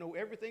life. You know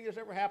everything that's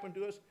ever happened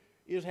to us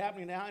is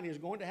happening now and is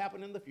going to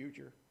happen in the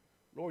future.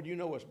 Lord, you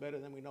know us better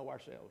than we know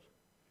ourselves.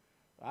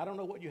 I don't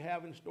know what you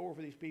have in store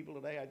for these people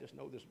today. I just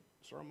know this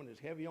sermon is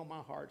heavy on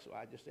my heart, so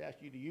I just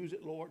ask you to use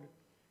it, Lord,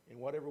 in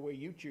whatever way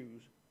you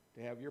choose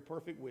to have your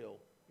perfect will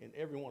in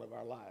every one of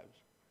our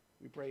lives.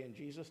 We pray in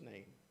Jesus'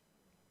 name.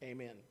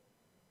 Amen.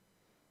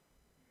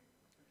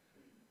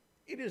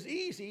 It is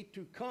easy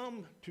to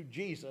come to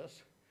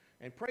Jesus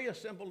and pray a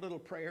simple little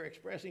prayer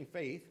expressing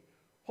faith,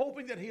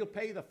 hoping that he'll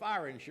pay the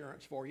fire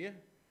insurance for you,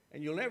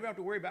 and you'll never have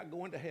to worry about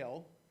going to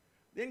hell,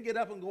 then get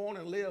up and go on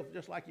and live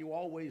just like you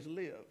always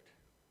lived.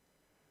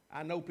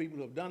 I know people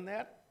who have done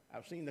that.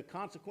 I've seen the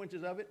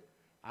consequences of it.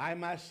 I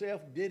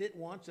myself did it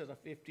once as a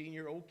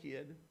 15-year-old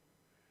kid.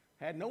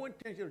 Had no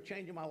intention of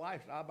changing my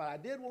lifestyle, but I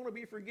did want to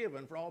be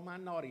forgiven for all my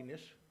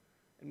naughtiness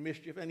and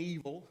mischief and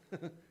evil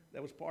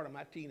that was part of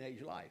my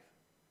teenage life.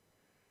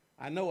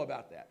 I know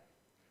about that.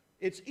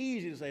 It's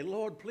easy to say,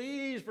 Lord,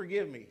 please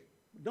forgive me.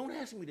 Don't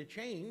ask me to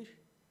change.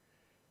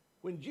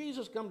 When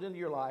Jesus comes into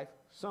your life,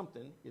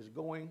 something is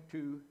going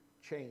to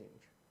change.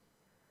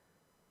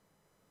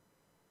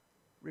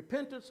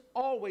 Repentance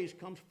always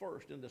comes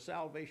first in the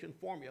salvation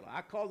formula.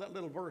 I call that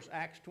little verse,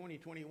 Acts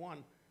 20:21,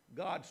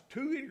 God's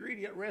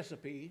two-ingredient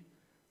recipe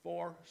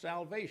for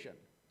salvation.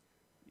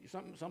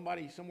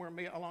 Somebody somewhere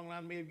along the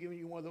line may have given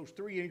you one of those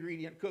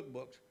three-ingredient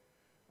cookbooks.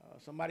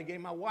 Somebody gave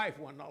my wife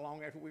one not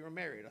long after we were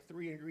married, a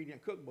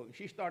three-ingredient cookbook. And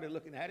she started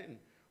looking at it and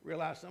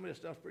realized some of this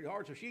stuff's pretty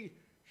hard, so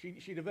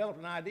she developed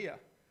an idea.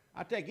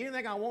 I take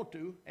anything I want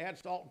to, add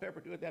salt and pepper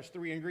to it, that's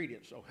three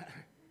ingredients. So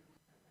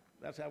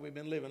That's how we've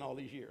been living all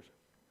these years.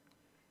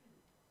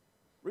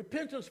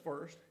 Repentance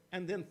first,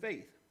 and then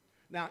faith.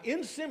 Now,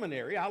 in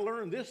seminary, I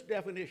learned this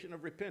definition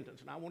of repentance,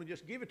 and I want to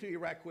just give it to you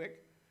right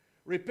quick.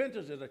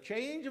 Repentance is a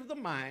change of the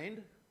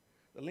mind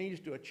that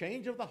leads to a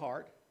change of the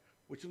heart,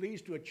 which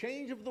leads to a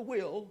change of the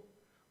will,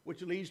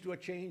 which leads to a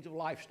change of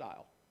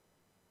lifestyle.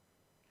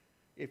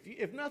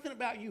 If nothing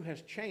about you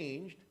has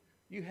changed,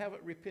 you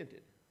haven't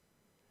repented.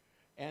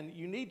 And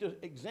you need to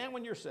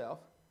examine yourself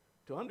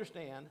to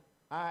understand,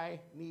 I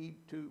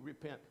need to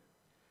repent.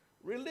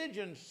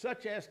 Religions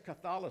such as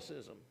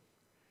Catholicism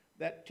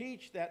that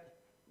teach that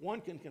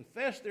one can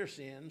confess their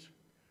sins,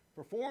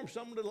 perform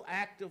some little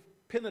act of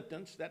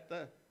penitence that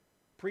the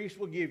priest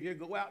will give you,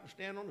 go out and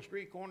stand on the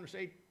street corner and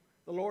say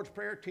the Lord's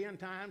Prayer 10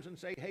 times and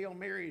say Hail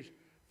Marys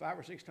 5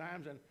 or 6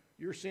 times, and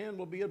your sin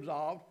will be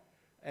absolved.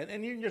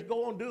 And you can just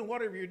go on doing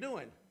whatever you're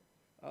doing.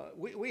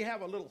 We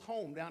have a little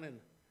home down in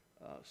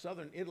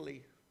southern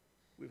Italy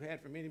we've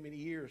had for many, many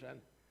years, and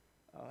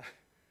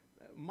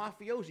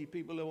mafiosi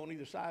people live on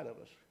either side of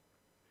us.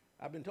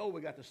 I've been told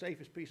we got the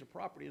safest piece of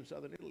property in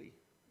southern Italy,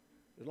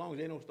 as long as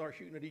they don't start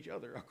shooting at each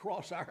other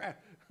across our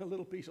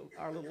little piece of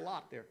our little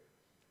lot there.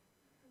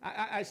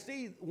 I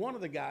see one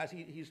of the guys,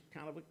 he's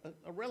kind of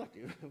a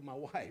relative of my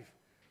wife.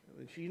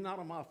 She's not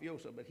a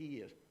mafioso, but he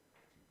is.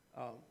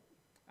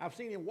 I've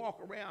seen him walk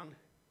around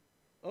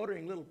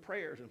uttering little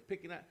prayers and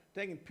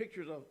taking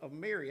pictures of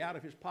Mary out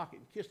of his pocket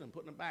and kissing them,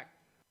 putting them back.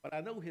 But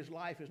I know his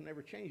life has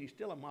never changed. He's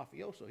still a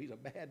mafioso. He's a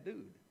bad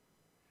dude.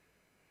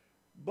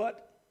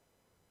 But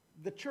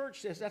the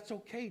church says that's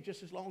okay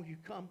just as long as you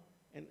come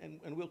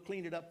and we'll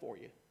clean it up for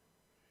you.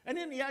 And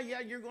then, yeah,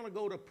 you're going to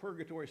go to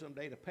purgatory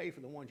someday to pay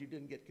for the ones you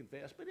didn't get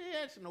confessed. But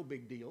it's no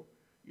big deal.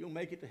 You'll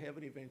make it to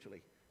heaven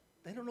eventually.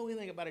 They don't know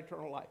anything about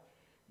eternal life.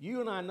 You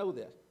and I know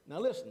this. Now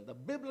listen, the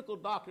biblical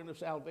doctrine of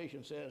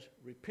salvation says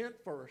repent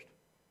first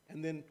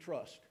and then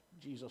trust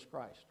Jesus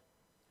Christ.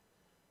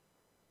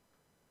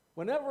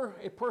 Whenever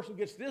a person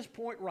gets this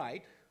point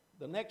right,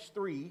 the next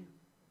 3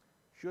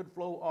 should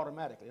flow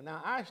automatically.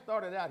 Now, I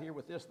started out here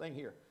with this thing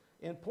here.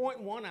 In point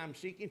 1, I'm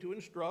seeking to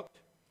instruct.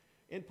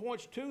 In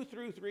points 2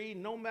 through 3,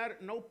 no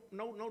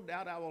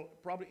doubt I will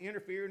probably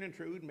interfere and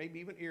intrude, maybe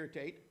even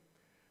irritate.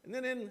 And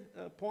then in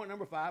point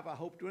number 5, I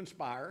hope to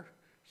inspire.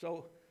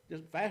 So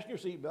just fasten your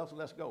seatbelts and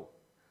let's go.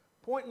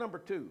 Point number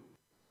 2,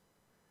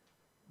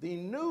 the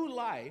new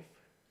life,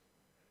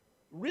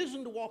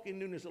 risen to walk in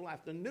newness of life.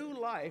 The new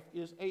life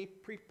is a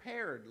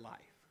prepared life.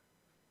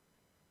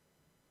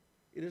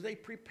 It is a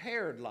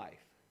prepared life.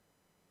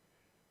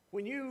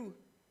 When you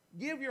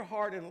give your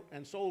heart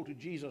and soul to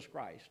Jesus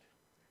Christ,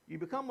 you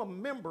become a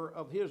member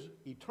of his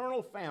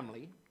eternal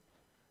family.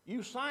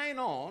 You sign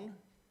on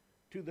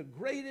to the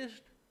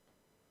greatest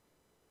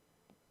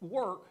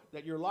work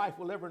that your life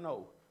will ever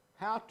know,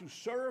 how to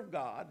serve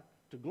God,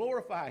 to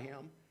glorify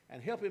him,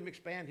 and help him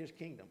expand his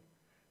kingdom.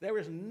 There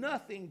is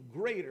nothing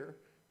greater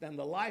than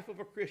the life of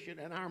a Christian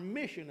and our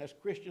mission as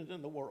Christians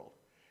in the world.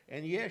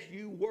 And yes,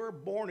 you were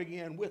born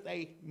again with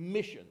a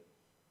mission.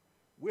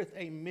 With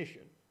a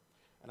mission.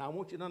 And I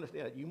want you to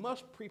understand that. You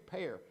must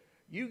prepare.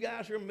 You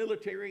guys are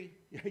military.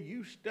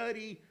 You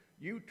study,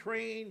 you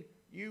train,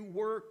 you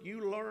work,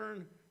 you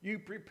learn, you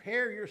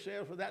prepare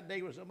yourself for that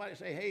day when somebody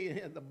say, hey,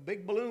 the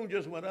big balloon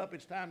just went up,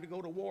 it's time to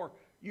go to war.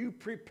 You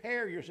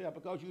prepare yourself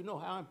because you know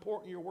how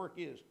important your work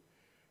is.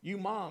 You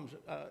moms,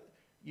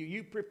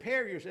 you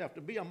prepare yourself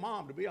to be a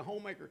mom, to be a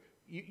homemaker.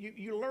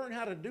 You learn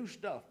how to do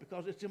stuff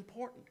because it's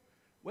important.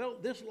 Well,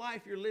 this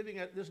life you're living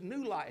at, this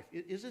new life,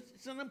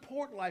 it's an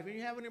important life, and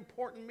you have an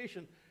important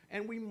mission,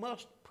 and we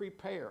must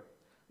prepare.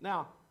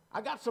 Now,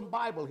 I got some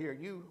Bible here.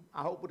 You,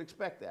 I hope, would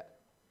expect that.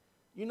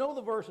 You know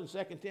the verse in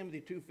 2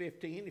 Timothy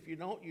 2:15. If you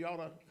don't, you ought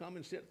to come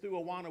and sit through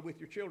Aviano with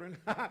your children.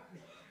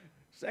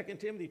 2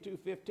 Timothy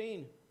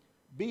 2:15.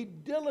 Be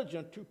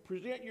diligent to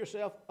present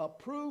yourself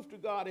approved to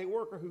God, a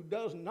worker who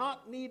does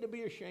not need to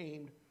be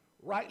ashamed,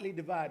 rightly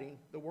dividing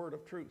the word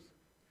of truth.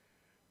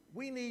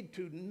 We need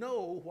to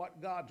know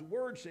what God's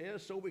word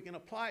says so we can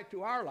apply it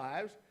to our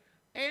lives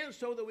and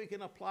so that we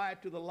can apply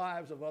it to the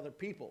lives of other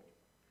people.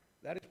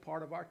 That is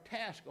part of our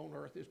task on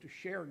earth, is to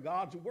share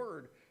God's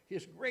word,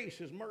 his grace,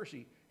 his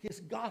mercy, his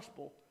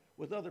gospel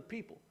with other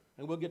people.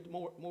 And we'll get to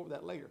more of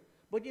that later.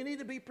 But you need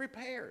to be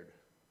prepared.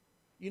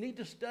 You need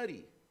to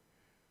study.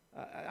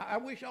 I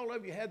wish all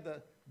of you had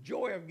the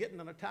joy of getting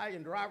an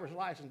Italian driver's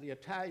license the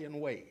Italian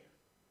way.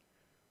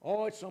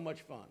 Oh, it's so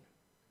much fun.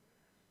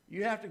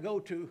 You have to go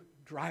to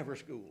driver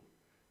school.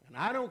 And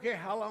I don't care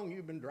how long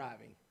you've been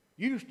driving.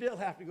 You still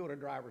have to go to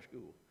driver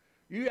school.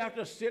 You have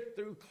to sit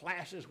through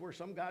classes where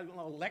some guy's going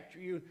to lecture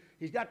you.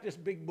 He's got this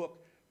big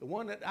book. The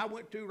one that I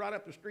went to right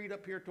up the street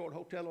up here toward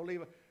Hotel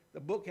Oliva, the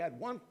book had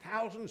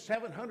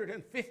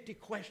 1,750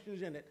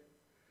 questions in it.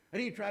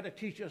 And he tried to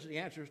teach us the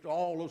answers to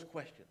all those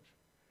questions.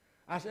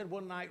 I said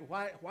one night,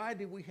 why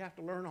did we have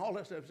to learn all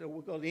this stuff? He said,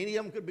 well, because any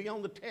of them could be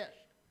on the test.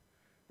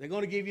 They're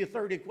going to give you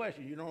 30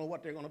 questions. You don't know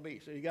what they're going to be.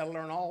 So you got to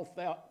learn all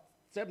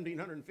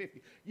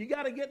 1,750. You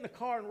got to get in the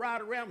car and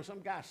ride around with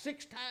some guy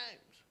 6 times.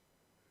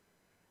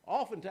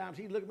 oftentimes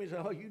he'd look at me and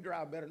say, oh, you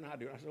drive better than I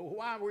do. I said, well,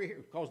 why are we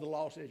here? Because the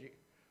law says you.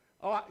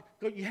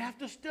 Because you have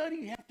to study,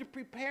 you have to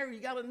prepare, you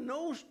got to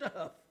know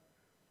stuff.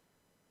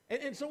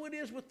 And so it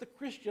is with the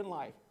Christian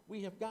life.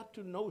 We have got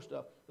to know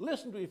stuff.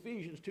 Listen to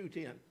Ephesians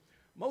 2:10.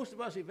 Most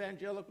of us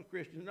evangelical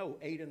Christians know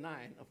 8 and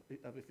 9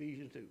 of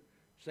Ephesians 2.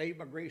 Saved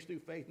by grace through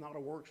faith, not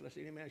of works, lest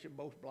any man should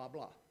boast, blah,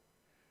 blah.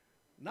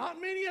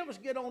 Not many of us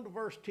get on to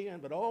verse 10,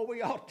 but oh,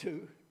 we ought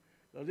to,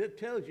 because it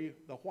tells you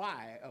the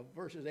why of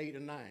verses 8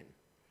 and 9.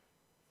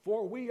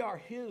 For we are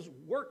his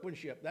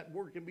workmanship. That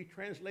word can be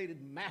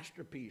translated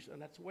masterpiece, and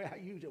that's the way I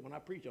use it when I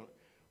preach on it.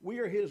 We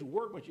are his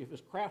workmanship,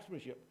 his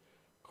craftsmanship,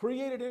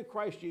 created in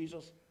Christ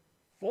Jesus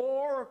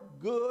for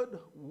good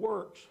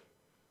works,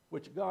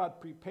 which God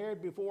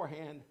prepared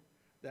beforehand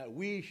that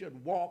we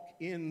should walk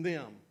in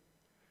them.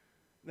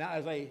 Now,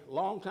 as a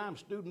longtime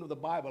student of the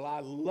Bible,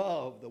 I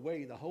love the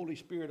way the Holy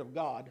Spirit of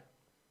God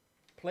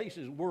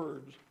places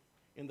words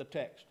in the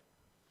text.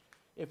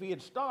 If he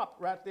had stopped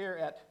right there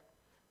at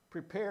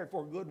prepared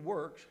for good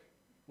works,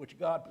 which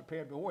God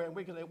prepared beforehand,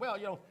 we could say, well,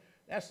 you know,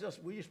 that's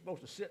just, we're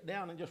supposed to sit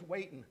down and just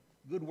wait and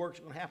good works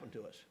are going to happen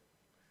to us.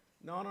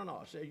 No, no,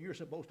 no. It says you're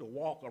supposed to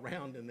walk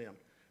around in them.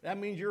 That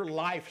means your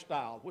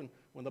lifestyle.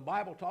 When the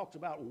Bible talks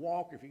about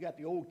walk, if you got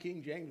the old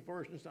King James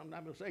Version,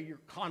 sometimes it'll say your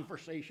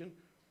conversation.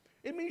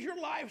 It means your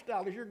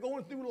lifestyle. As you're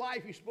going through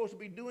life, you're supposed to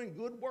be doing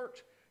good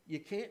works. You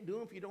can't do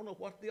them if you don't know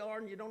what they are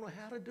and you don't know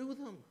how to do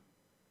them.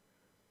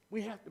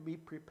 We have to be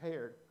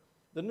prepared.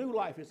 The new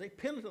life is a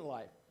penitent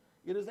life.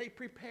 It is a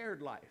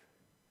prepared life.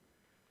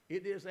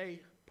 It is a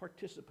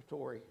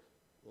participatory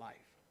life.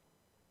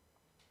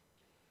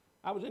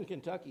 I was in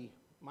Kentucky,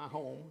 my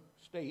home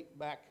state,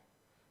 back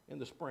in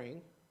the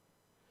spring.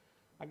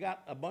 I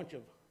got a bunch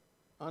of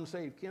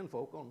unsaved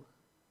kinfolk on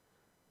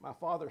my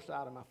father's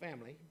side of my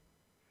family.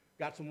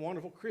 Got some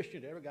wonderful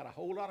Christians there. Got a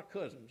whole lot of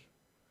cousins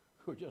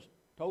who are just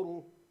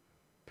total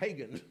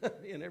pagans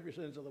in every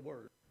sense of the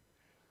word.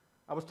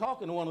 I was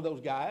talking to one of those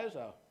guys,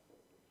 a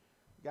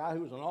guy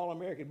who was an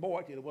all-American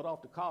boy. He went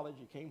off to college.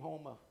 He came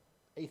home an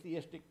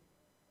atheistic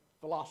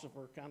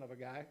philosopher kind of a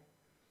guy,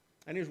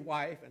 and his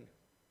wife, and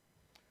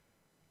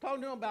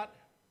talking to him about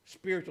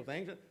spiritual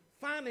things. And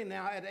finally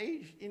now, at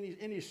age,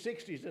 in his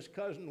 60s, this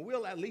cousin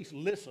will at least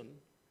listen.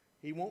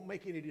 He won't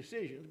make any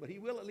decisions, but he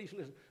will at least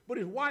listen. But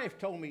his wife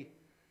told me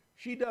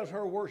she does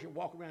her worship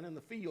walking around in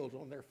the fields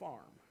on their farm.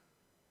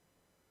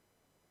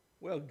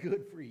 Well,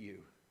 good for you.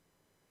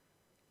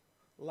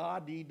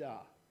 La-dee-da.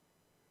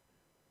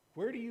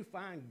 Where do you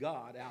find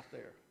God out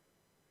there?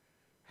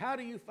 How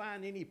do you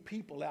find any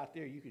people out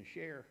there you can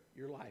share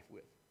your life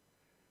with?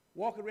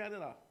 Walking around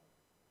in a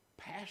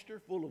pasture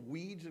full of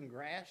weeds and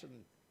grass and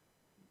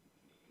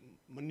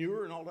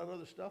manure and all that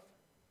other stuff?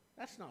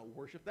 That's not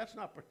worship. That's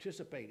not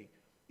participating.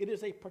 It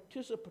is a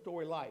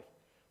participatory life.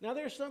 Now,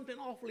 there's something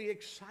awfully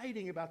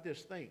exciting about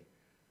this thing.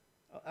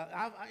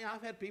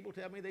 I've had people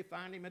tell me they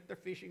find him at their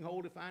fishing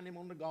hole, they find him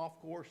on the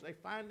golf course, they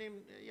find him,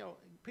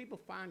 people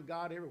find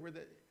God everywhere.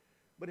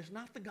 But it's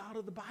not the God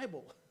of the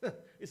Bible.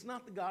 It's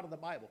not the God of the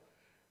Bible.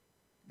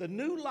 The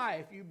new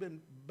life you've been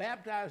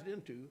baptized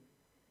into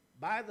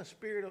by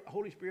the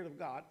Holy Spirit of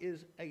God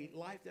is a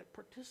life that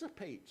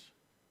participates.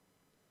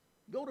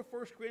 Go to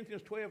 1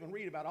 Corinthians 12 and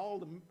read about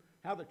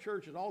how the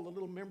church is all the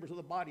little members of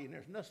the body, and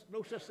there's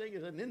no such thing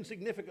as an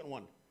insignificant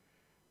one.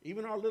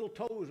 Even our little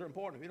toes are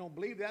important. If you don't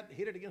believe that,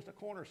 hit it against a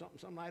corner or something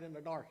some night in the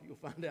dark. You'll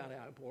find out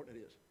how important it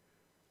is.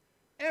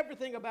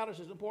 Everything about us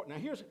is important.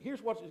 Now,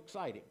 here's what's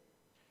exciting.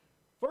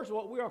 First of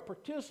all, we are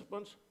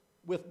participants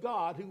with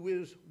God who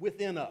is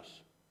within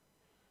us.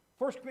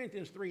 1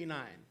 Corinthians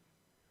 3:9.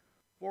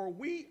 For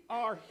we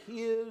are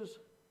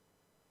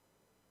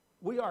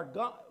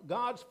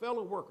God's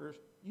fellow workers.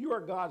 You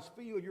are God's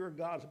field, you are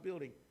God's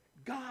building.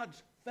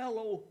 God's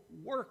fellow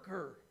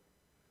worker.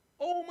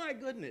 Oh my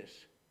goodness.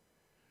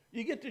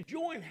 You get to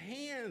join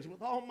hands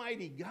with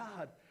Almighty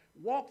God,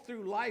 walk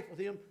through life with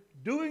Him,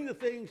 doing the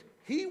things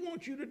He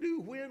wants you to do,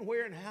 when,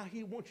 where, and how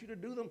He wants you to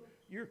do them.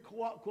 You're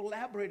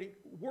collaborating,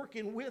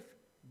 working with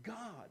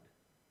God.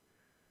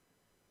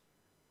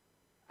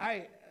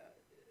 I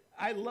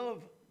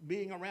love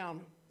being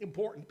around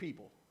important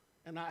people,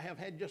 and I have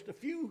had just a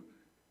few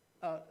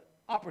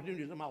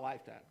opportunities in my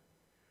lifetime.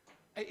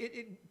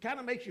 It kind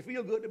of makes you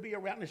feel good to be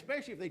around,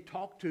 especially if they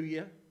talk to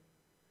you.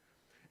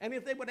 And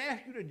if they would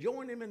ask you to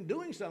join them in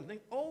doing something,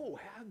 oh,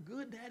 how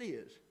good that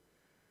is.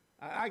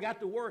 I got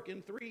to work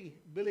in 3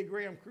 Billy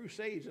Graham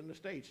crusades in the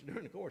States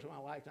during the course of my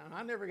lifetime.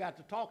 I never got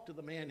to talk to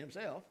the man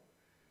himself.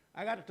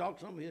 I got to talk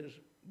to some of his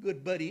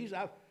good buddies.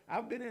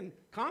 I've been in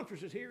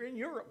conferences here in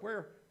Europe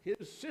where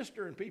his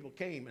sister and people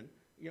came and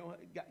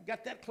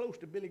got that close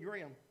to Billy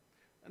Graham.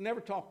 I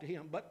never talked to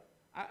him, but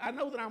I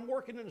know that I'm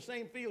working in the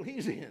same field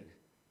he's in.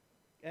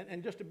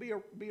 And just to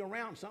be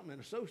around something and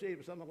associated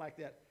with something like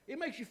that, it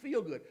makes you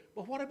feel good.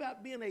 But what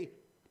about being a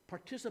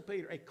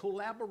participator, a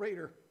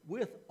collaborator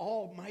with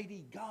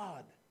Almighty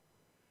God?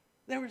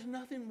 There is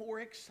nothing more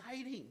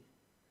exciting.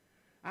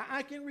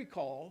 I can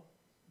recall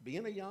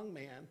being a young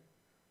man,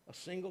 a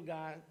single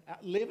guy,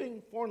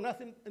 living for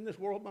nothing in this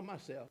world but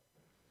myself,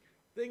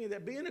 thinking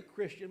that being a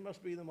Christian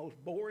must be the most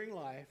boring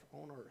life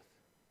on earth.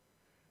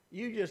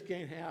 You just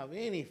can't have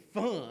any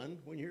fun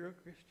when you're a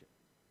Christian.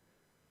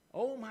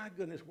 Oh my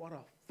goodness, what a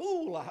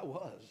fool I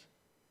was.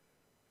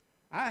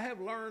 I have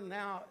learned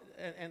now,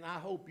 and I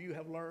hope you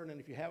have learned, and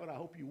if you haven't, I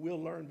hope you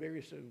will learn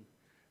very soon.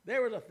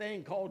 There was a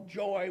thing called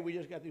joy. We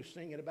just got through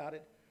singing about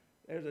it.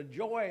 There's a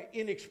joy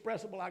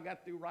inexpressible. I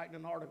got through writing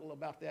an article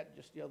about that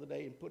just the other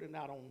day and putting it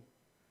out on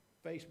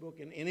Facebook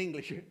in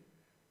English.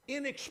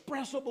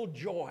 Inexpressible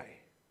joy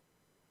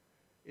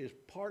is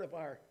part of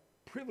our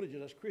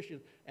privileges as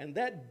Christians, and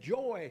that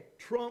joy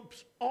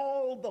trumps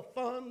all the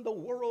fun the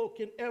world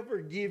can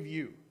ever give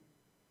you.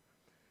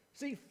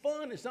 See,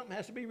 fun is something that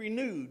has to be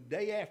renewed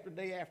day after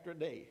day after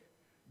day.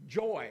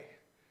 Joy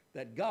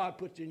that God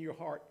puts in your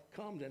heart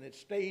comes and it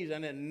stays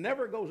and it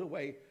never goes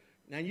away.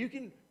 Now, you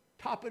can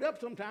top it up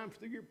sometimes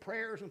through your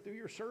prayers and through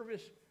your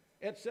service,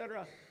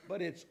 etc.,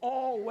 but it's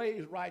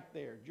always right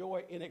there.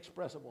 Joy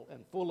inexpressible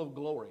and full of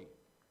glory,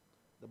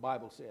 the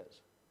Bible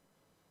says.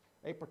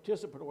 A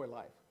participatory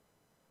life.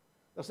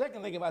 The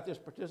second thing about this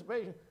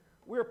participation,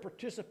 we're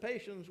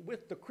participations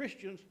with the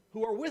Christians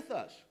who are with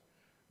us.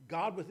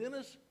 God within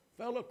us,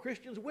 fellow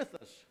Christians with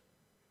us.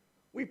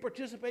 We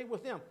participate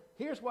with them.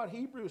 Here's what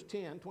Hebrews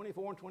 10,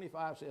 24 and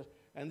 25 says,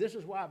 and this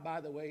is why,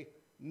 by the way,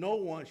 no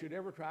one should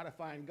ever try to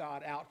find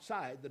God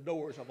outside the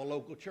doors of a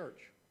local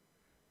church.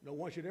 No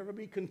one should ever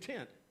be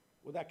content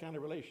with that kind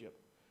of relationship.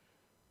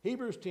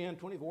 Hebrews 10,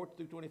 24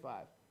 through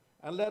 25.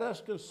 And let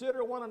us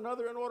consider one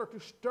another in order to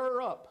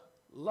stir up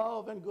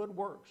love and good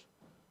works,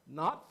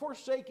 not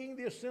forsaking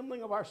the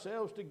assembling of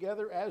ourselves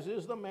together as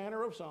is the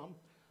manner of some,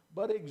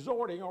 but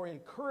exhorting or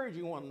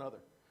encouraging one another,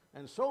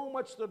 and so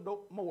much the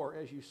more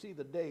as you see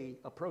the day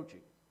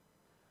approaching.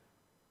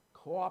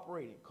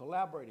 Cooperating,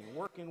 collaborating,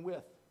 working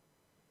with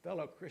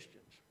fellow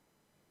Christians.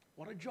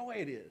 What a joy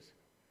it is.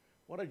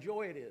 What a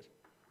joy it is.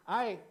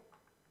 I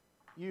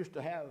used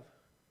to have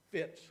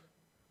fits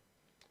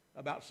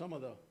about some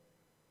of the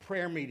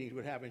prayer meetings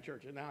we'd have in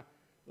churches. Now,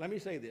 let me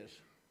say this.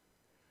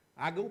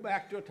 I go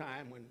back to a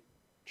time when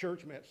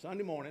church met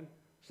Sunday morning,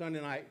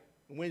 Sunday night,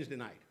 and Wednesday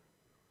night.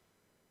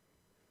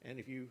 And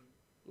if you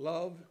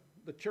loved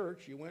the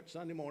church, you went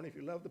Sunday morning. If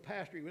you loved the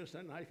pastor, you went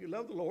Sunday night. If you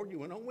loved the Lord, you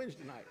went on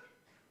Wednesday night.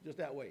 Just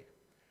that way.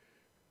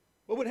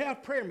 But we'd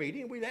have prayer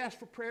meeting, and we'd ask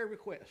for prayer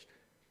requests.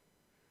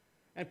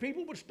 And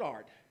people would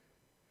start.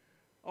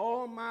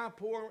 Oh, my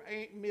poor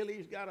Aunt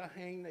Millie's got a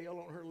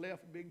hangnail on her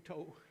left big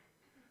toe.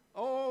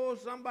 Oh,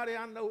 somebody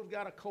I know's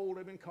got a cold.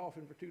 They've been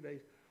coughing for 2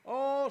 days.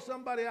 Oh,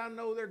 somebody I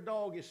know, their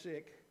dog is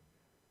sick.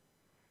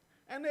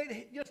 And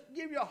they just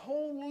give you a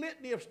whole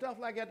litany of stuff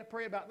like that to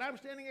pray about. And I'm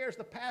standing there as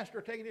the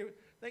pastor taking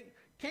it.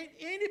 Can't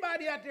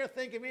anybody out there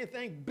think of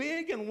anything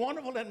big and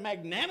wonderful and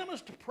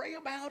magnanimous to pray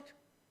about?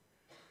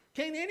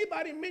 Can't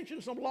anybody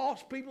mention some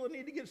lost people that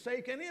need to get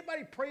saved? Can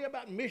anybody pray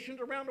about missions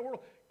around the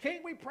world?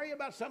 Can't we pray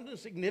about something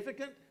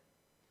significant?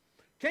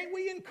 Can't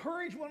we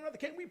encourage one another?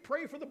 Can't we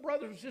pray for the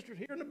brothers and sisters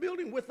here in the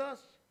building with us?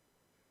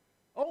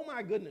 Oh,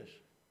 my goodness.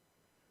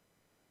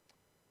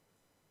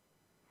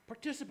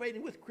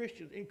 Participating with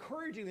Christians,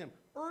 encouraging them,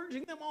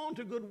 urging them on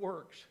to good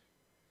works,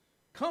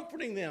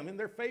 comforting them in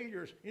their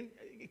failures,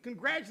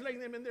 congratulating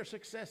them in their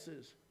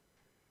successes.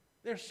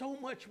 There's so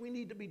much we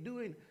need to be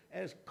doing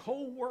as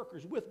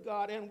co-workers with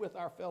God and with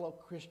our fellow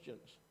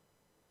Christians.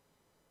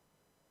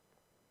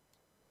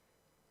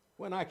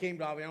 When I came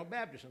to Aviano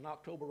Baptist in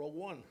October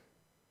 '01,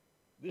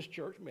 this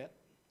church met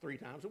 3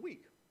 times a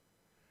week.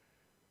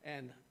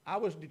 And I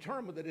was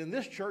determined that in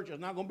this church it's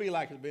not going to be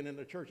like it's been in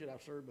the church that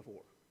I've served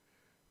before.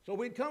 So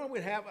we'd come and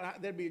we'd have,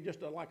 there'd be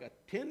just like a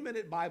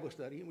 10-minute Bible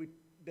study, and we'd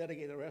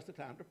dedicate the rest of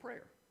the time to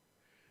prayer.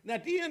 And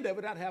at the end of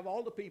it, I'd have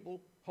all the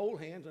people hold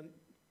hands and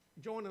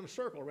join in a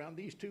circle around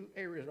these 2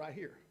 areas right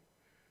here.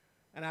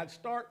 And I'd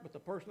start with the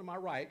person to my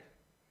right,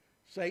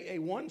 say a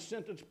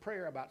 1-sentence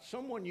prayer about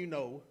someone you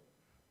know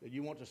that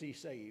you want to see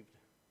saved.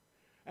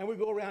 And we'd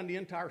go around the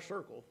entire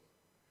circle,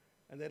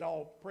 and they'd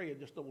all pray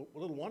just a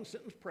little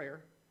 1-sentence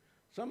prayer.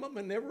 Some of them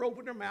had never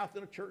opened their mouth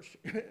in a church,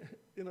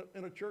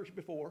 in a church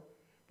before,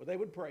 but they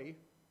would pray.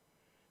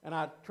 And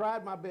I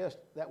tried my best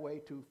that way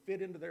to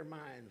fit into their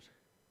minds.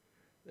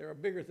 There are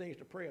bigger things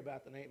to pray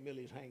about than Aunt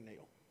Millie's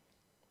hangnail.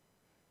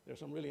 There's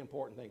some really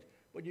important things.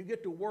 But you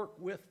get to work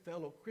with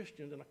fellow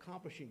Christians in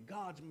accomplishing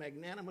God's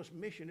magnanimous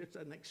mission. It's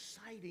an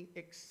exciting,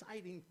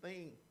 exciting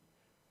thing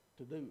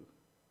to do.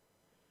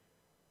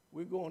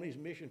 We go on these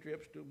mission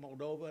trips to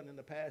Moldova, and in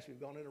the past we've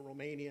gone into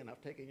Romania, and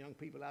I've taken young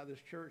people out of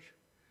this church,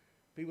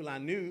 people I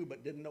knew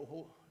but didn't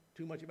know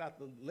too much about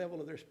the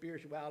level of their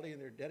spirituality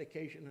and their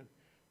dedication, and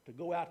to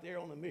go out there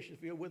on the mission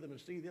field with them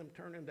and see them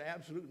turn into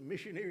absolute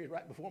missionaries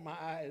right before my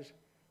eyes.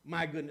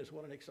 My goodness,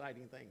 what an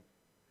exciting thing.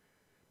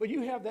 But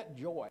you have that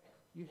joy.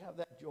 You have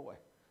that joy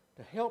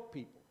to help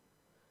people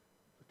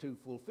to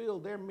fulfill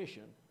their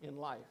mission in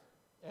life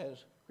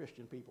as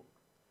Christian people.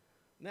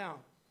 Now,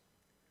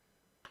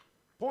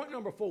 point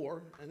number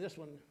 4, and this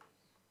one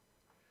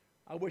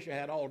I wish I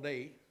had all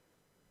day.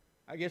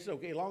 I guess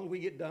okay, as long as we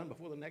get done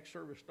before the next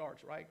service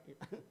starts, right?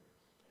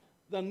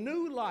 The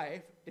new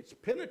life, it's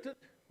penitent,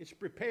 it's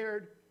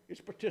prepared, It's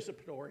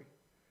participatory.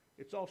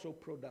 It's also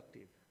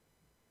productive.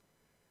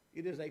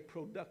 It is a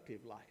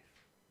productive life.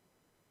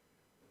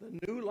 The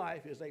new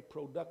life is a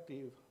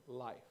productive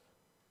life.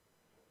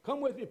 Come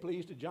with me,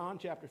 please, to John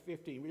chapter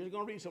 15. We're just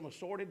going to read some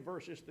assorted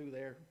verses through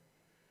there,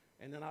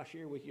 and then I'll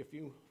share with you a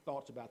few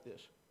thoughts about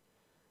this.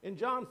 In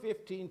John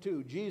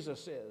 15:2,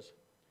 Jesus says,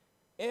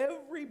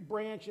 every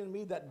branch in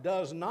me that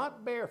does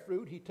not bear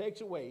fruit, he takes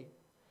away,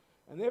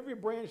 and every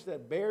branch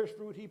that bears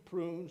fruit, he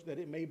prunes, that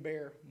it may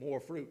bear more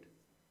fruit.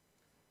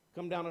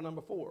 Come down to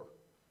number 4.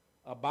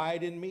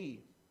 Abide in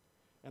me,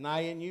 and I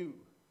in you.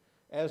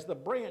 As the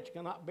branch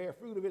cannot bear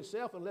fruit of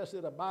itself unless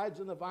it abides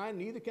in the vine,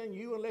 neither can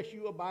you unless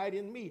you abide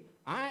in me.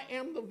 I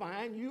am the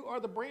vine, you are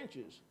the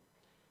branches.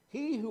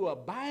 He who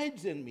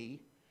abides in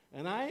me,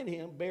 and I in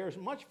him, bears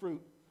much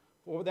fruit,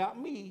 for without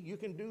me you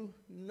can do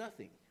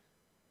nothing.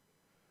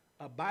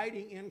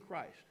 Abiding in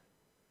Christ.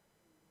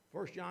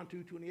 1 John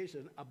 2:28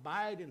 says,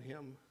 abide in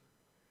him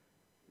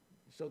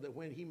so that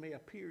when he may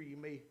appear, you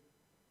may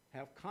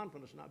have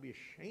confidence, not be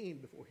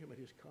ashamed before him at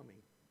his coming.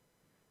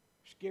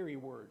 Scary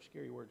words,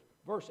 scary words.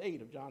 Verse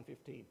 8 of John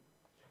 15.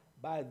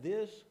 By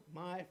this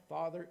my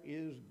Father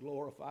is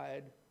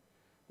glorified,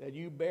 that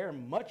you bear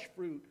much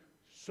fruit,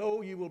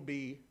 so you will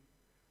be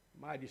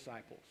my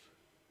disciples.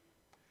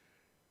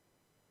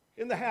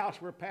 In the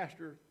house where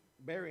Pastor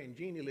Barry and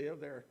Jeannie live,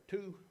 there are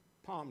 2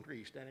 palm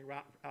trees standing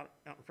right out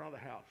in front of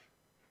the house.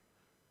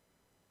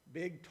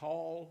 Big,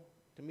 tall,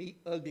 to me,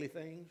 ugly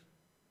things.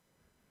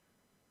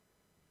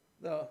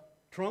 The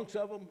trunks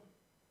of them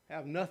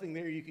have nothing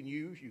there you can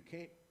use. You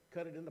can't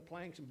cut it into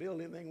planks and build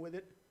anything with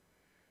it.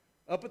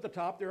 Up at the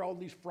top, there are all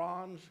these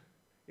fronds.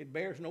 It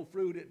bears no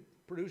fruit. It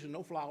produces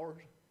no flowers.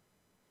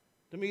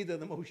 To me, they're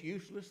the most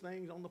useless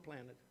things on the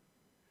planet.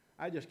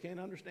 I just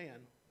can't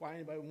understand why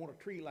anybody would want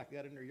a tree like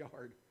that in their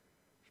yard,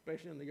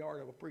 especially in the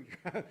yard of a preacher.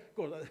 Of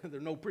course,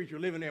 there's no preacher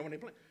living there when they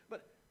plant.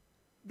 But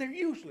they're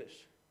useless.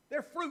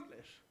 They're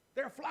fruitless.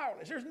 They're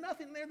flowerless. There's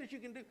nothing there that you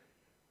can do.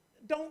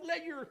 Don't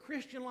let your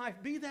Christian life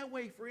be that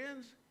way,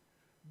 friends.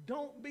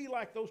 Don't be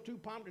like those 2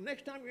 palm trees.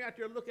 Next time you're out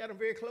there, look at them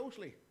very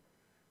closely.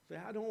 Say,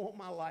 I don't want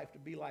my life to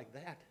be like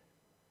that.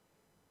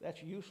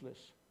 That's useless.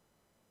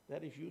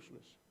 That is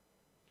useless.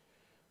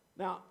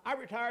 Now, I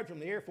retired from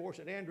the Air Force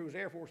at Andrews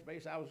Air Force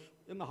Base. I was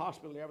in the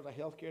hospital there. I was a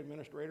healthcare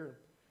administrator.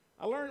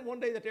 I learned one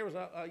day that there was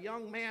a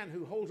young man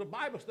who holds a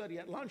Bible study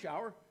at lunch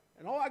hour,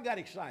 and I got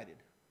excited.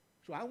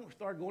 So I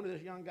started going to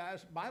this young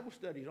guy's Bible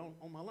studies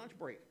on my lunch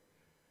break.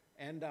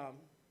 And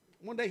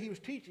one day he was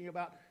teaching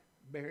about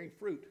bearing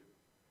fruit.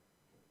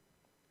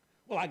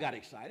 Well, I got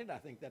excited. I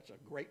think that's a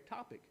great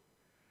topic.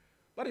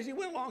 But as he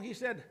went along, he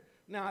said,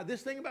 now,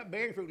 this thing about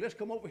bearing fruit, let's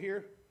come over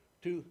here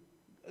to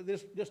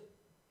this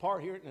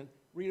part here and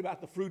read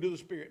about the fruit of the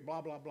Spirit,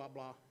 blah, blah, blah,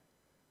 blah.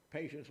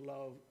 Patience,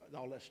 love,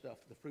 all that stuff,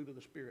 the fruit of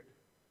the Spirit.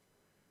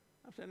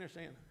 I'm sitting there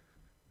saying,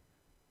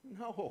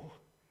 no.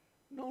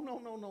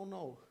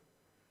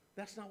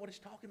 That's not what it's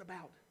talking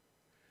about.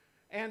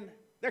 And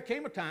there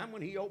came a time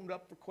when he opened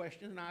up for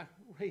questions, and I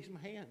raised my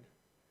hand.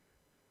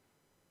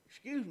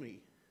 Excuse me.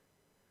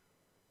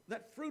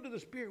 That fruit of the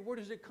Spirit, where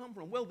does it come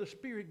from? Well, the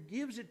Spirit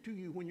gives it to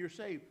you when you're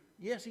saved.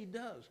 Yes, he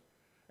does.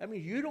 That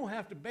means you don't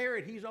have to bear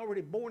it. He's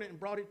already borne it and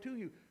brought it to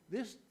you.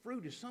 This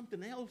fruit is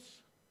something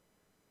else.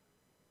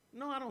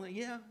 No, I don't think.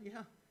 Yeah.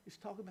 It's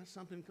talking about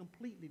something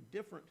completely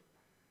different.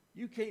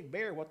 You can't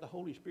bear what the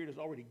Holy Spirit has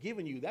already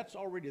given you. That's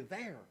already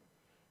there.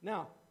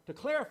 Now, to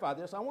clarify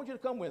this, I want you to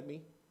come with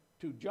me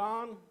to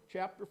John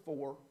chapter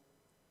 4,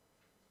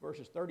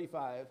 verses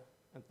 35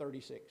 and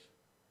 36.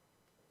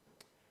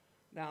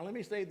 Now, let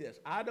me say this.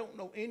 I don't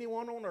know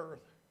anyone on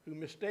earth who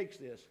mistakes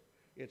this.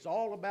 It's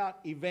all about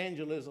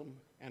evangelism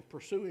and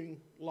pursuing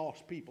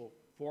lost people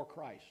for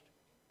Christ.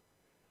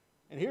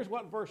 And here's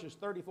what verses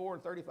 34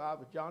 and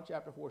 35 of John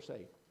chapter 4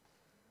 say.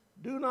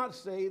 Do not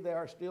say there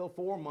are still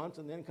 4 months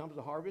and then comes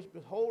the harvest.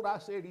 Behold, I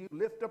say to you,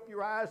 lift up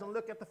your eyes and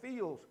look at the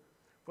fields,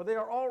 for they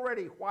are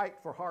already white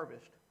for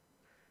harvest.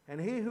 And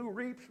he who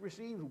reaps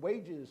receives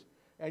wages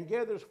and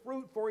gathers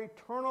fruit for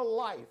eternal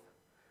life,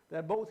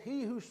 that both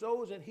he who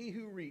sows and he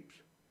who reaps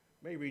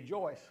may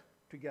rejoice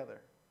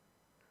together.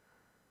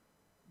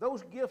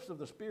 Those gifts of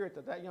the Spirit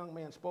that young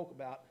man spoke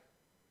about,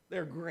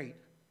 they're great.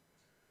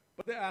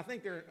 But I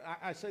think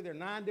I say there are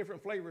 9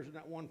 different flavors in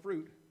that one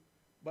fruit,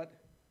 but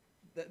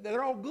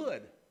they're all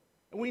good.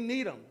 And we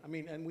need them.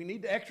 And we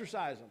need to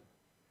exercise them.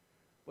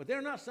 But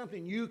they're not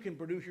something you can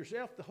produce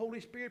yourself. The Holy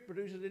Spirit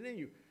produces it in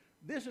you.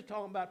 This is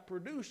talking about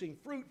producing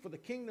fruit for the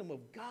kingdom of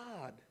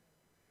God.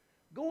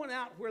 Going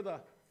out where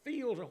the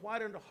fields are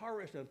white unto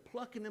harvest and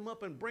plucking them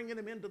up and bringing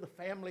them into the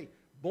family,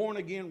 born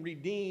again,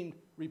 redeemed,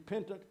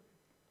 repentant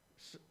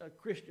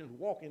Christians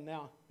walking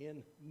now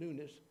in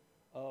newness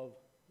of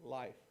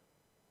life.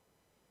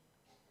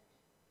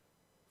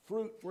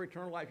 Fruit for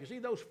eternal life. You see,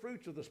 those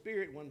fruits of the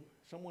Spirit, when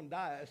someone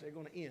dies, they're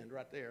going to end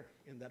right there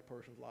in that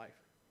person's life.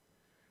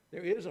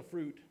 There is a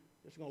fruit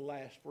that's going to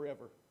last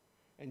forever.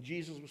 And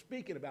Jesus was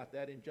speaking about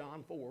that in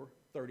John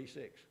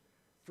 4:36.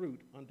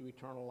 Fruit unto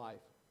eternal life.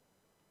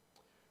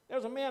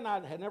 There's a man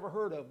I had never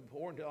heard of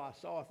before until I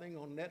saw a thing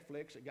on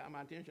Netflix that got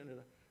my attention.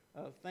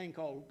 thing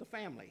called the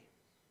family.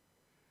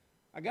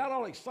 I got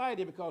all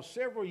excited because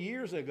several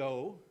years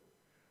ago,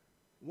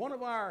 one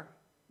of our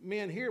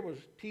men here was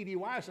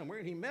TDY somewhere,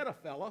 and he met a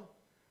fella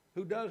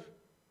who does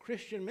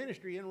Christian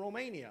ministry in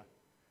Romania.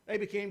 They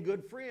became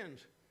good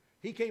friends.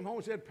 He came home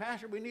and said,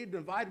 Pastor, we need to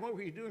invite him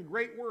over. He's doing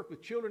great work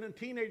with children and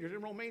teenagers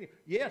in Romania.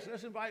 Yes,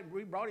 let's invite him.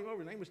 We brought him over.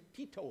 His name was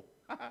Tito.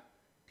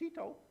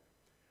 Tito.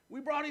 We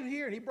brought him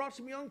here, and he brought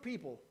some young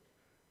people.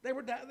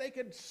 They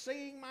could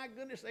sing, my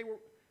goodness.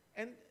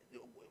 And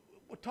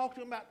we talked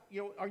to him about,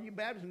 are you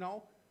Baptist?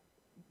 No.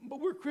 But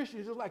we're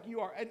Christians just like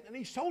you are. And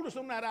he sold us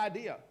on that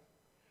idea.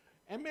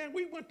 And man,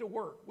 we went to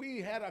work.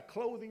 We had a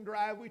clothing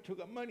drive. We took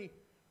up money.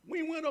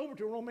 We went over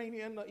to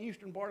Romania in the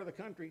eastern part of the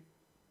country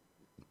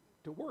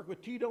to work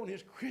with Tito and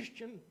his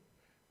Christian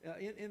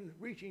in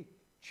reaching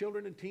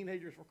children and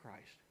teenagers for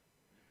Christ.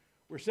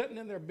 We're sitting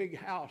in their big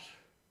house.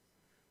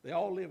 They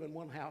all live in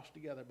one house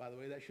together, by the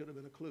way. That should have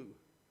been a clue.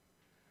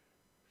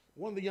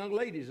 One of the young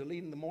ladies is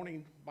leading the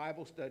morning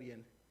Bible study,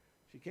 and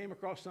she came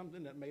across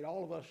something that made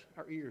all of us,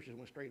 our ears just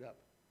went straight up.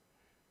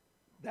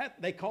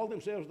 They call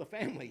themselves the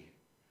family.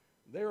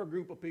 They're a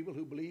group of people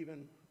who believe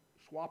in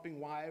swapping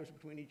wives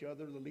between each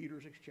other. The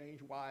leaders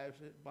exchange wives,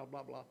 blah,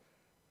 blah, blah.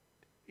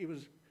 It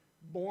was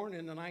born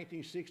in the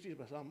 1960s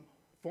by some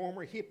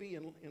former hippie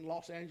in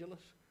Los Angeles.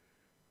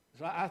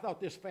 So I thought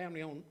this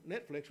family on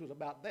Netflix was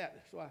about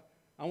that. So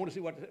I want to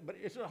see but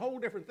it's a whole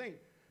different thing.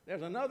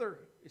 There's another,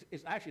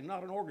 it's actually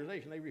not an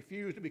organization. They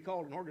refuse to be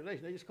called an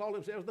organization. They just call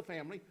themselves the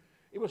family.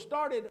 It was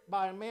started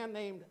by a man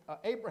named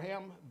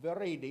Abraham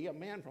Veredi, a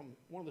man from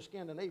one of the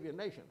Scandinavian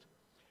nations.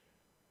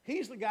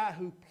 He's the guy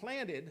who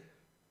planted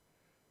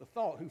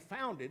who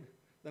founded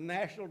the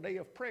National Day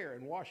of Prayer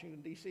in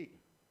Washington, D.C.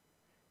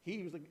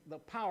 He was the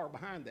power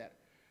behind that.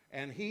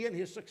 And he and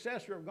his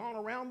successor have gone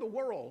around the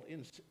world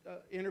in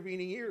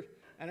intervening years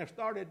and have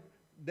started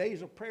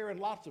days of prayer in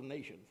lots of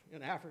nations,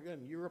 in Africa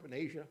and Europe and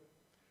Asia.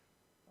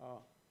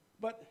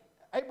 But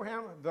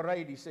Abraham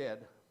Veredi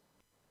said,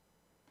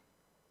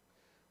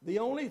 the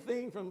only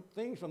things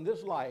from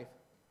this life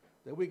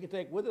that we can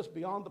take with us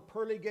beyond the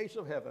pearly gates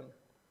of heaven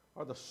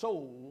are the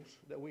souls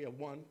that we have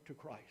won to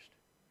Christ.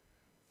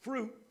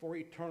 Fruit for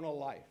eternal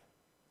life.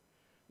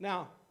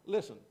 Now,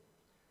 listen.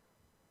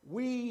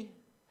 We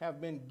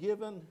have been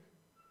given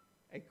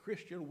a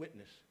Christian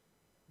witness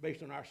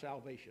based on our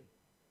salvation.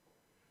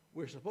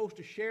 We're supposed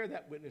to share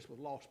that witness with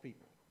lost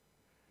people.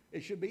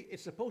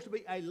 It's supposed to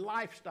be a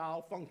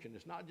lifestyle function.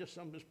 It's not just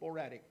something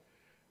sporadic.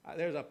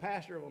 There's a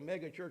pastor of a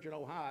mega church in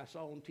Ohio I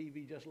saw on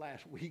TV just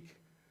last week.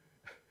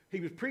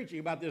 He was preaching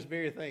about this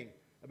very thing,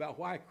 about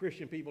why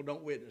Christian people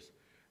don't witness.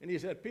 And he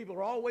said, people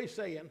are always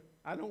saying,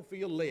 I don't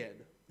feel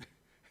led.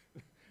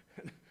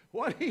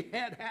 What he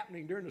had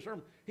happening during the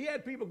sermon, he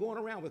had people going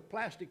around with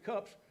plastic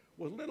cups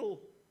with little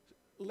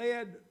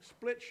lead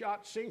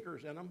split-shot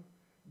sinkers in them,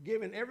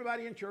 giving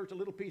everybody in church a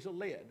little piece of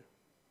lead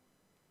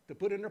to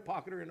put in their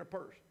pocket or in their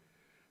purse.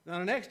 Now,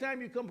 the next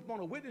time you come upon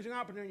a witnessing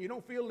opportunity and you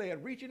don't feel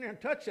led, reach in there and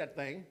touch that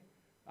thing.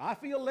 I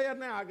feel led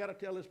now. I got to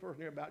tell this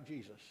person here about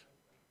Jesus.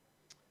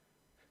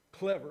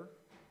 Clever.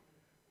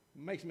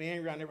 Makes me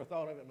angry. I never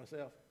thought of it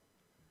myself.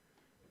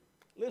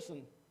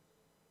 Listen,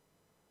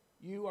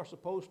 you are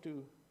supposed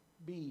to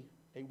be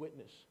a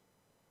witness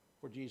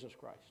for Jesus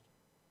Christ.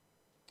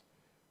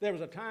 There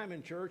was a time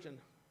in church, and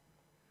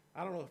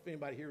I don't know if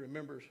anybody here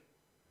remembers,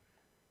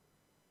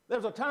 there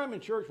was a time in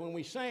church when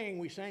we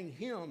sang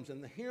hymns,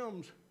 and the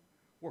hymns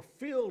were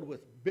filled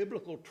with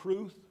biblical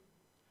truth.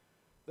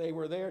 They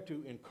were there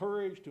to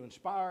encourage, to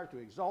inspire, to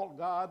exalt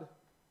God,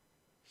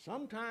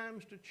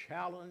 sometimes to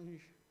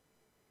challenge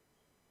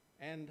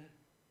and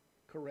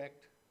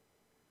correct.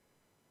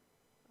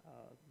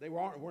 They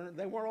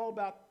weren't all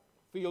about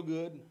feel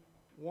good,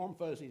 warm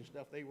fuzzy and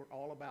stuff. They were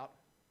all about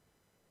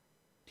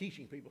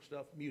teaching people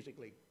stuff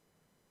musically.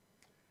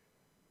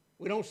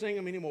 We don't sing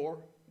them anymore.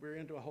 We're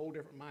into a whole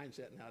different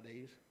mindset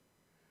nowadays.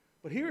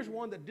 But here's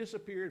one that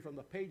disappeared from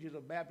the pages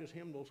of Baptist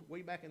hymnals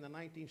way back in the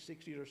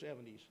 1960s or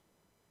 70s.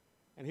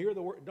 And here are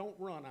the words. Don't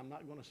run. I'm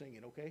not going to sing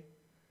it, okay?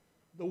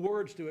 The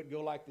words to it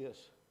go like this.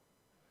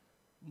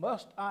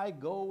 Must I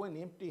go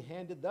and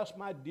empty-handed, thus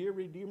my dear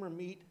Redeemer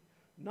meet?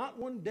 Not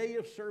one day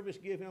of service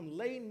give him,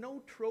 lay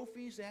no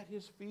trophies at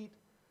his feet.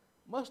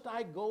 Must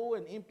I go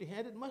and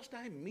empty-handed? Must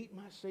I meet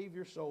my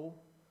Savior so?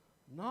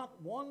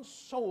 Not one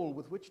soul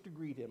with which to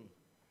greet him.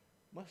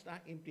 Must I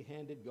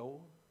empty-handed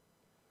go?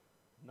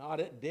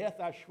 Not at death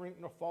I shrink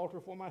nor falter,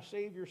 for my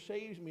Savior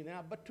saves me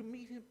now. But to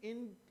meet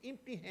him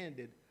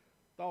empty-handed,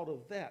 thought of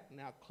that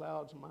now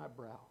clouds my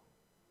brow.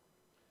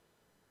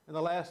 And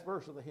the last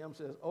verse of the hymn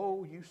says,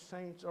 oh, you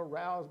saints,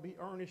 arouse, be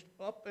earnest,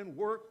 up and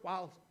work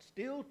while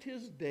still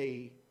 'tis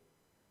day.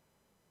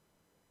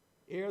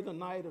 Ere the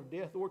night of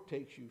death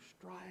o'ertakes you,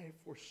 strive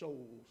for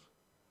souls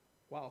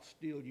while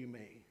still you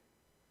may.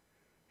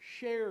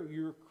 Share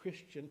your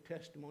Christian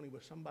testimony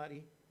with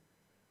somebody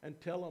and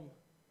tell them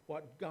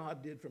what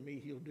God did for me,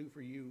 he'll do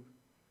for you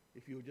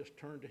if you'll just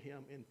turn to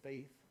him in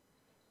faith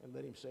and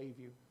let him save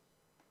you.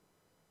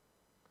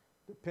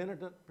 The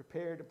penitent,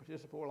 prepared to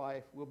participate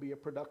life will be a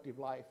productive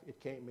life.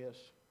 It can't miss.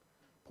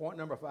 Point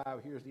number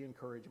 5, here's the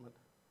encouragement.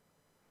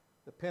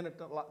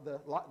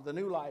 The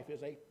new life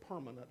is a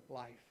permanent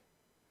life.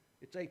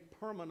 It's a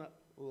permanent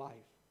life.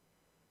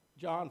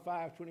 John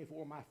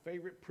 5:24, my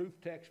favorite proof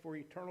text for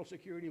eternal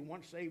security,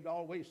 once saved,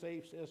 always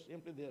saved, says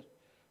simply this.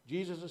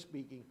 Jesus is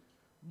speaking.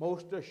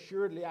 Most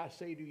assuredly I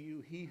say to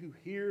you, he who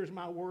hears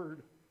my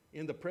word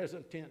in the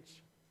present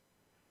tense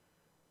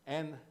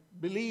and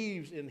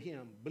believes in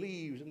him,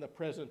 believes in the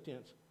present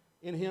tense,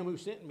 in him who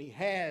sent me,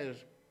 has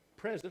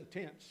present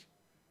tense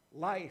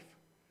life.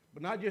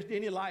 But not just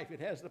any life, it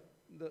has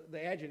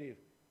the adjective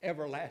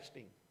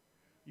everlasting.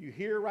 You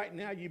hear right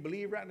now, you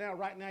believe right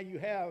now you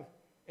have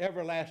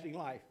everlasting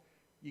life.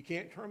 You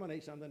can't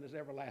terminate something that's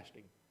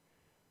everlasting.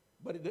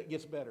 But it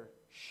gets better.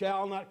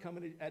 Shall not come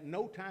into, at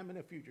no time in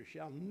the future,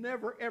 shall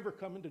never ever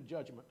come into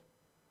judgment,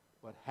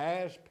 but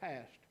has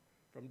passed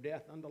from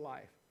death unto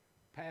life.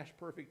 Past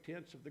perfect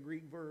tense of the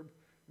Greek verb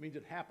means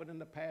it happened in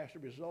the past. The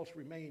results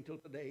remain till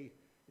today.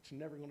 It's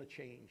never going to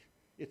change.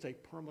 It's a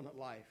permanent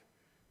life.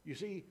 You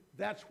see,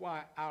 that's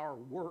why our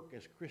work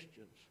as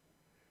Christians,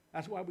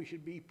 that's why we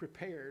should be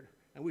prepared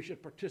and we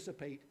should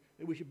participate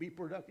and we should be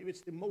productive.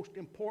 It's the most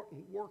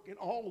important work in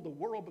all of the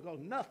world because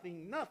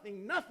nothing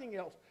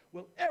else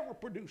will ever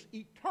produce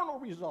eternal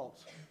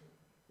results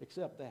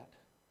except that.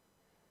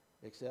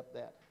 Except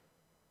that.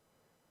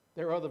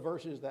 There are other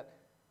verses that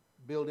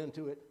build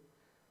into it.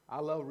 I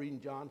love reading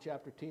John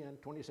chapter 10,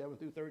 27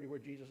 through 30, where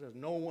Jesus says,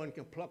 no one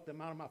can pluck them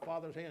out of my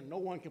Father's hand. No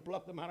one can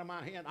pluck them out of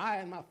my hand. I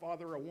and my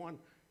Father are one.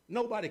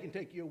 Nobody can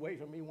take you away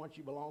from me once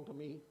you belong to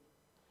me.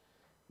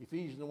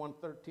 Ephesians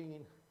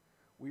 1:13,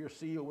 we are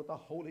sealed with the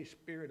Holy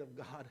Spirit of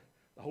God,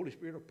 the Holy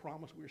Spirit of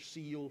promise. We're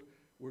sealed.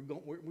 We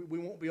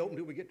won't be open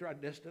until we get to our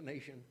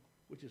destination,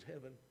 which is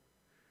heaven.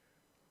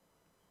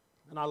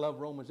 And I love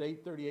Romans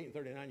 8, 38 and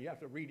 39. You have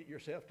to read it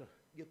yourself to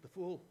get the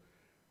full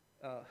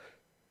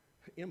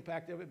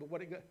impact of it.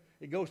 But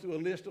it goes through a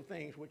list of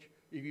things, which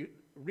if you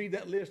read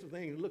that list of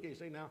things and look at it, you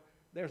say, now,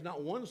 there's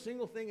not one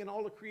single thing in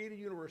all the created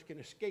universe can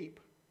escape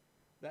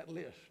that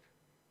list.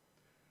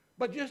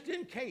 But just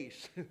in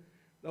case,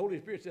 the Holy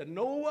Spirit said,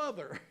 no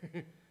other,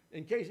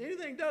 in case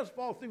anything does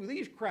fall through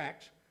these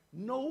cracks,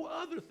 no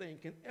other thing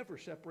can ever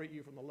separate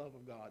you from the love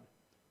of God,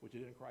 which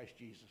is in Christ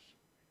Jesus.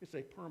 It's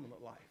a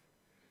permanent life.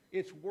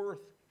 It's worth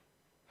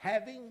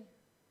having.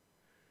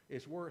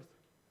 It's worth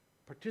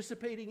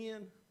participating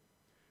in.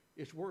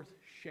 It's worth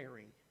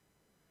sharing.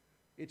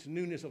 It's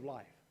newness of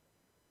life.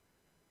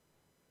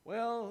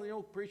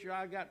 Well, preacher,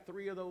 I got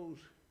 3 of those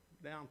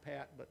down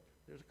pat, but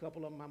there's a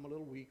couple of them I'm a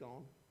little weak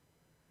on.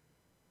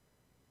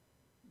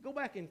 Go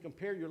back and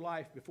compare your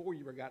life before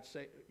you got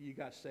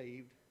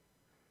saved.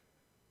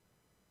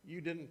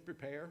 You didn't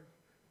prepare.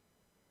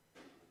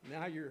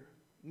 Now your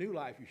new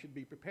life, you should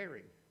be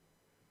preparing.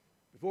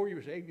 Before you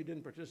were saved, you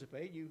didn't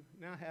participate. You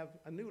now have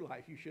a new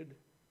life. You should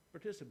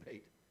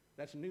participate.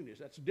 That's newness.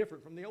 That's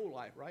different from the old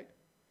life, right?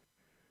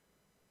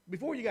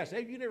 Before you got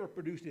saved, you never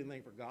produced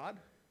anything for God,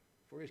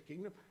 for his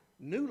kingdom.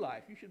 New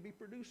life, you should be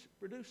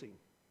producing.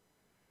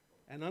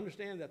 And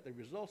understand that the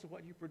results of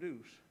what you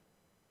produce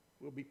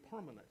will be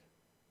permanent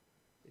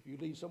if you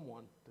lead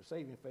someone to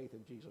saving faith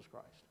in Jesus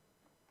Christ.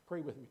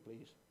 Pray with me,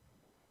 please.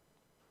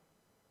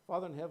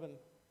 Father in heaven,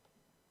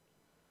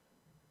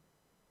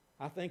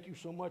 I thank you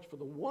so much for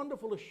the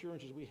wonderful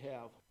assurances we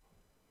have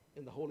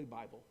in the Holy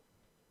Bible.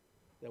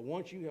 That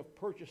once you have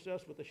purchased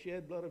us with the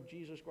shed blood of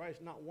Jesus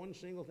Christ, not one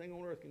single thing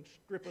on earth can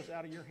strip us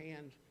out of your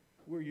hands.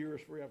 We're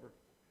yours forever.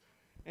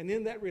 And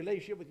in that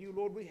relationship with you,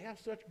 Lord, we have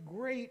such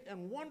great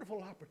and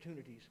wonderful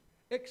opportunities,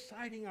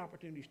 exciting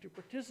opportunities to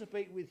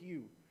participate with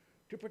you,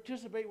 to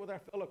participate with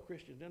our fellow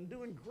Christians, and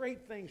doing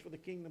great things for the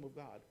kingdom of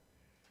God,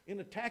 in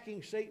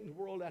attacking Satan's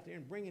world out there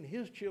and bringing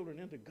his children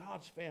into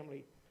God's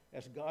family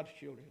as God's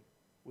children.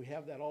 We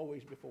have that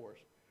always before us.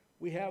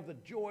 We have the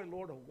joy,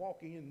 Lord, of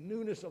walking in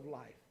newness of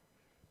life,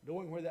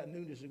 knowing where that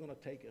newness is going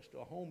to take us to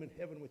a home in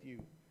heaven with you.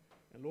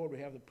 And Lord, we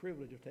have the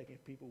privilege of taking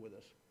people with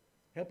us.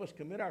 Help us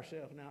commit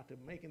ourselves now to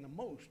making the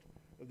most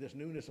of this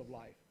newness of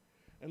life.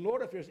 And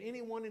Lord, if there's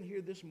anyone in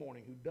here this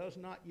morning who does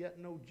not yet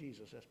know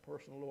Jesus as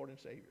personal Lord and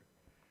Savior,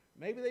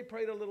 maybe they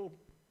prayed a little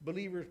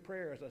believer's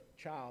prayer as a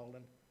child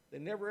and they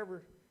never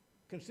ever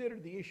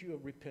considered the issue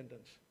of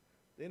repentance.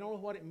 They don't know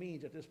what it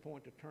means at this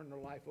point to turn their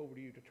life over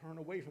to you, to turn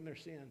away from their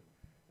sin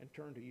and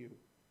turn to you.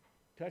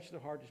 Touch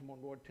their heart this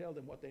morning, Lord. Tell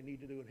them what they need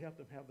to do and help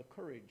them have the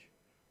courage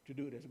to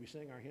do it as we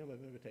sing our hymn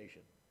of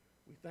invitation.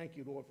 We thank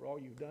you, Lord, for all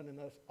you've done in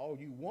us, all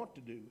you want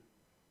to do,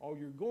 all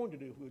you're going to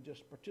do if we'll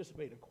just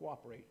participate and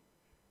cooperate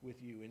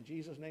with you. In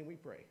Jesus' name we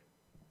pray.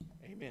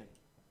 Amen.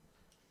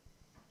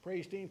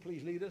 Praise team,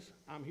 please lead us.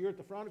 I'm here at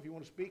the front. If you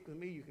want to speak with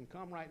me, you can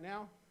come right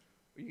now,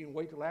 or you can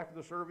wait till after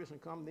the service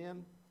and come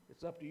then.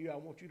 It's up to you. I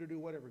want you to do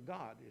whatever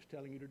God is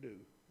telling you to do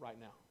right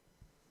now.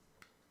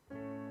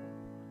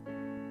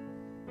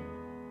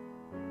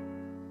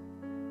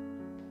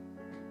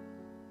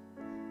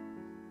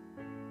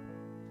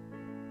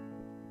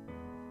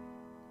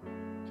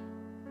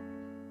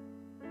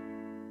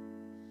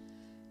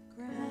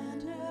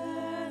 Grand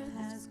earth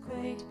has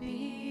quaked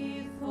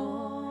before,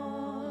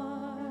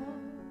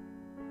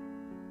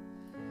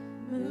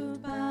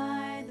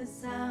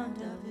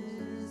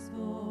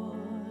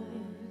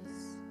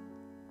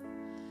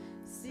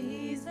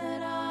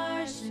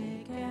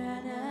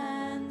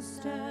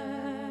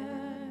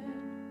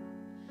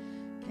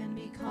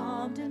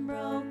 bound and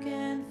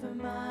broken for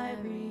my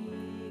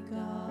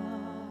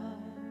regard.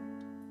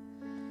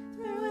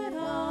 Through it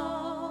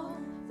all,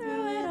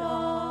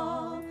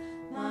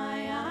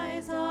 my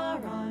eyes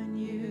are on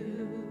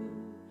you.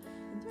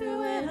 And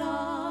through it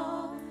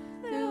all,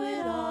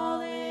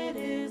 it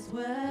is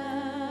well.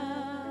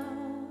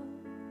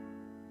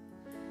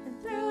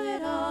 And through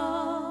it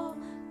all,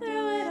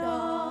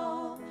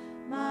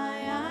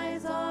 my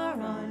eyes are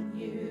on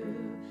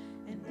you,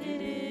 and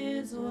it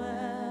is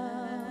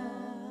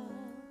well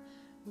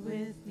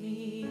with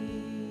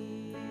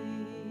me.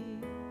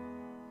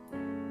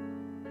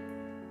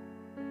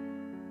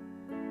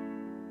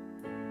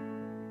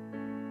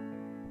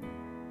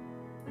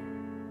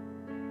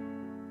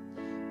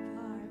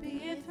 Far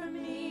be it from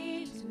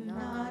me to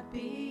not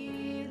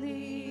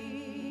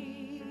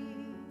believe,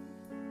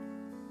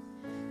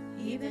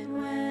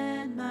 even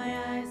when my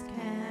eyes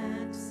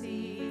can't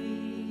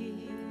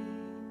see,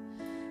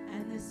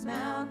 and this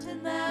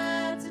mountain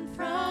that's in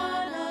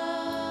front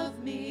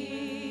of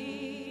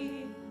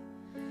me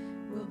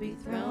will be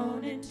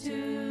thrown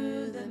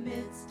into the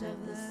midst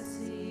of the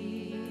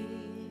sea.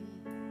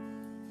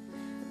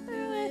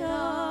 Through it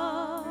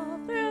all,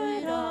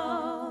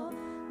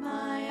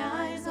 my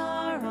eyes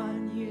are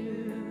on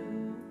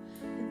you,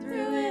 and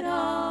through it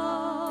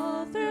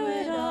all,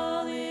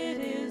 it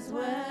is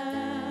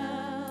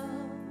well.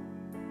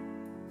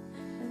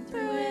 And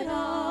through it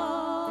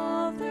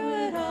all,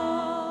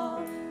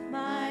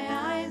 my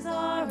eyes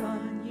are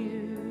on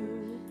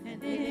you,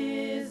 and it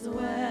is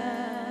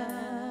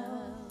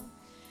well.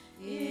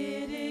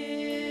 It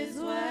is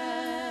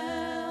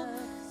well.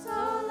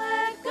 So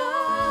let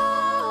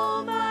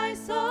go, my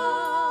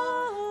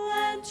soul,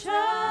 and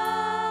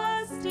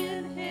trust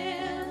in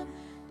Him.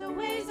 The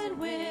waves and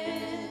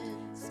wind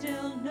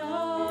still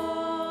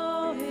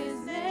know His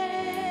name.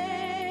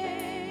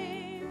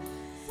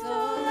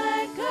 So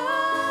let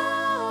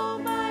go,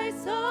 my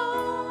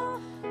soul,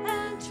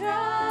 and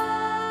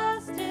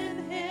trust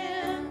in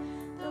Him.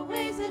 The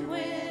waves and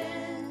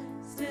wind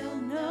still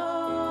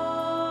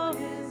know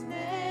His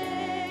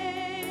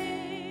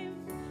name.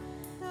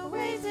 The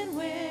waves and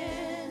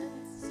wind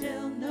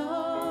still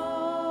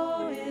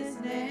know His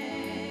name.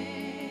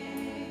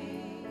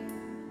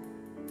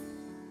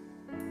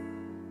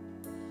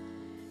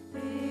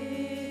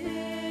 It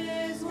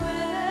is well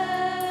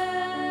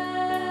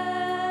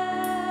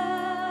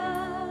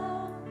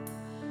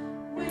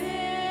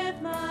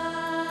with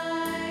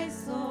my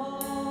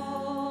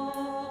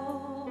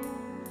soul.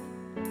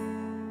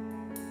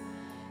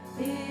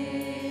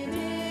 It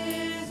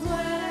is well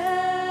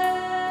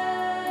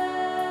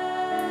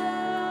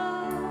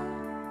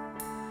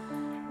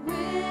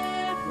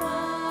with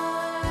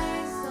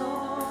my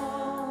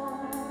soul.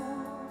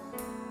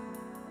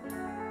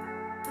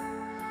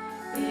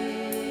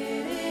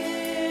 It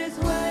is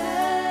well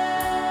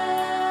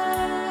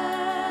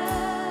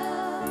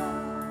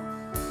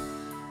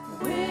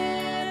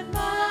with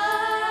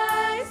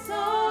my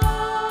soul.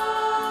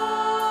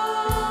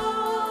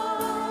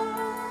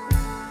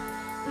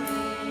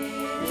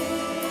 It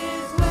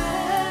is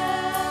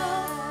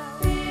well,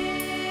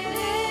 it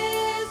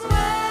is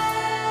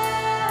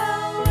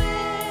well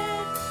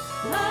with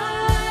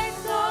my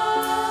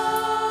soul.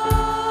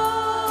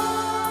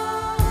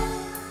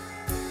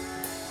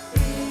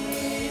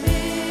 It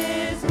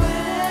is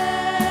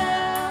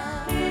well,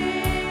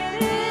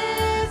 it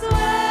is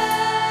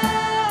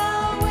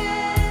well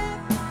with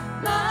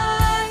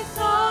my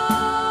soul.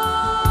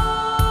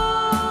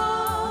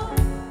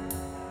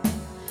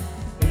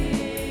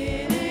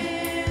 It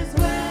is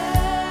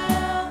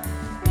well,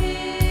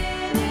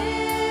 it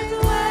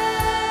is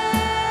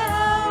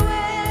well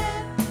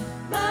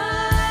with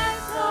my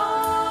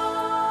soul.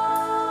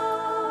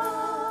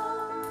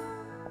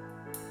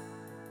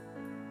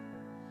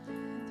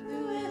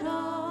 Through it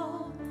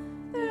all,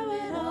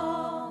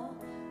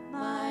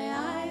 my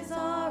eyes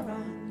are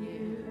on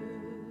you.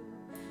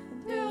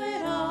 And through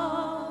it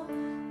all,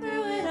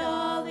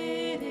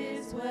 it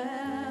is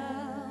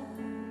well.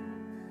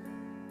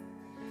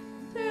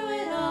 Through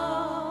it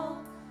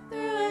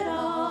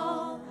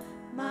all,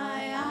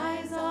 my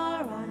eyes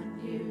are on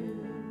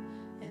you,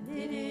 and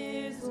it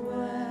is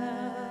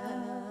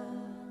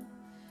well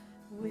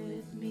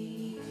with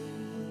me.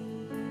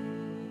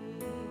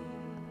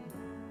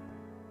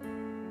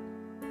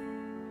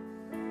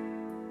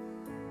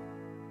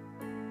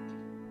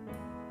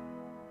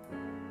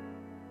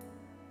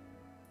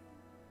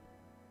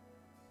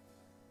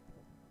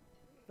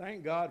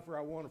 Thank God for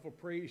our wonderful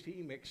praise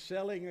team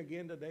excelling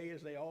again today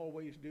as they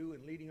always do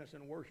and leading us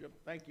in worship.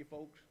 Thank you,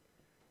 folks.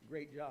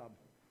 Great job.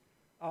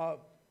 The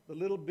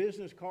little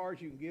business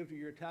cards you can give to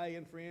your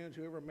Italian friends,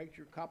 whoever makes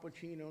your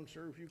cappuccino and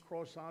serves you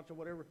croissants or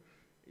whatever,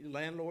 your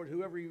landlord,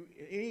 whoever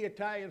any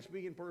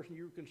Italian-speaking person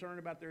you're concerned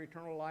about their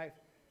eternal life,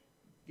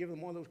 give them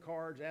one of those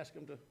cards, ask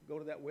them to go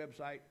to that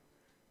website,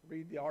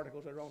 read the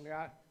articles that are on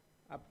there.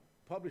 I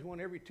publish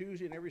one every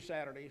Tuesday and every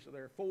Saturday, so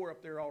there are 4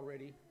 up there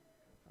already.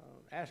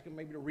 Ask them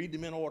maybe to read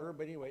them in order,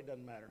 but anyway, it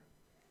doesn't matter.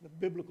 The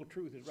biblical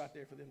truth is right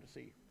there for them to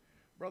see.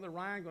 Brother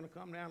Ryan going to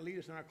come down and lead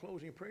us in our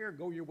closing prayer.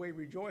 Go your way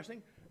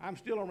rejoicing. I'm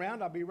still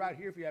around. I'll be right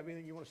here if you have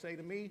anything you want to say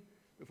to me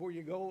before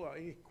you go,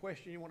 any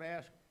question you want to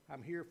ask.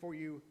 I'm here for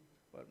you.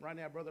 But right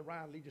now, Brother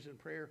Ryan, lead us in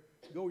prayer.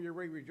 Go your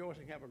way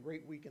rejoicing. Have a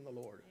great week in the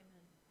Lord.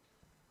 Amen.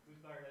 We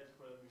start as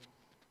prayer.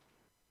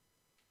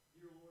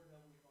 Dear Lord,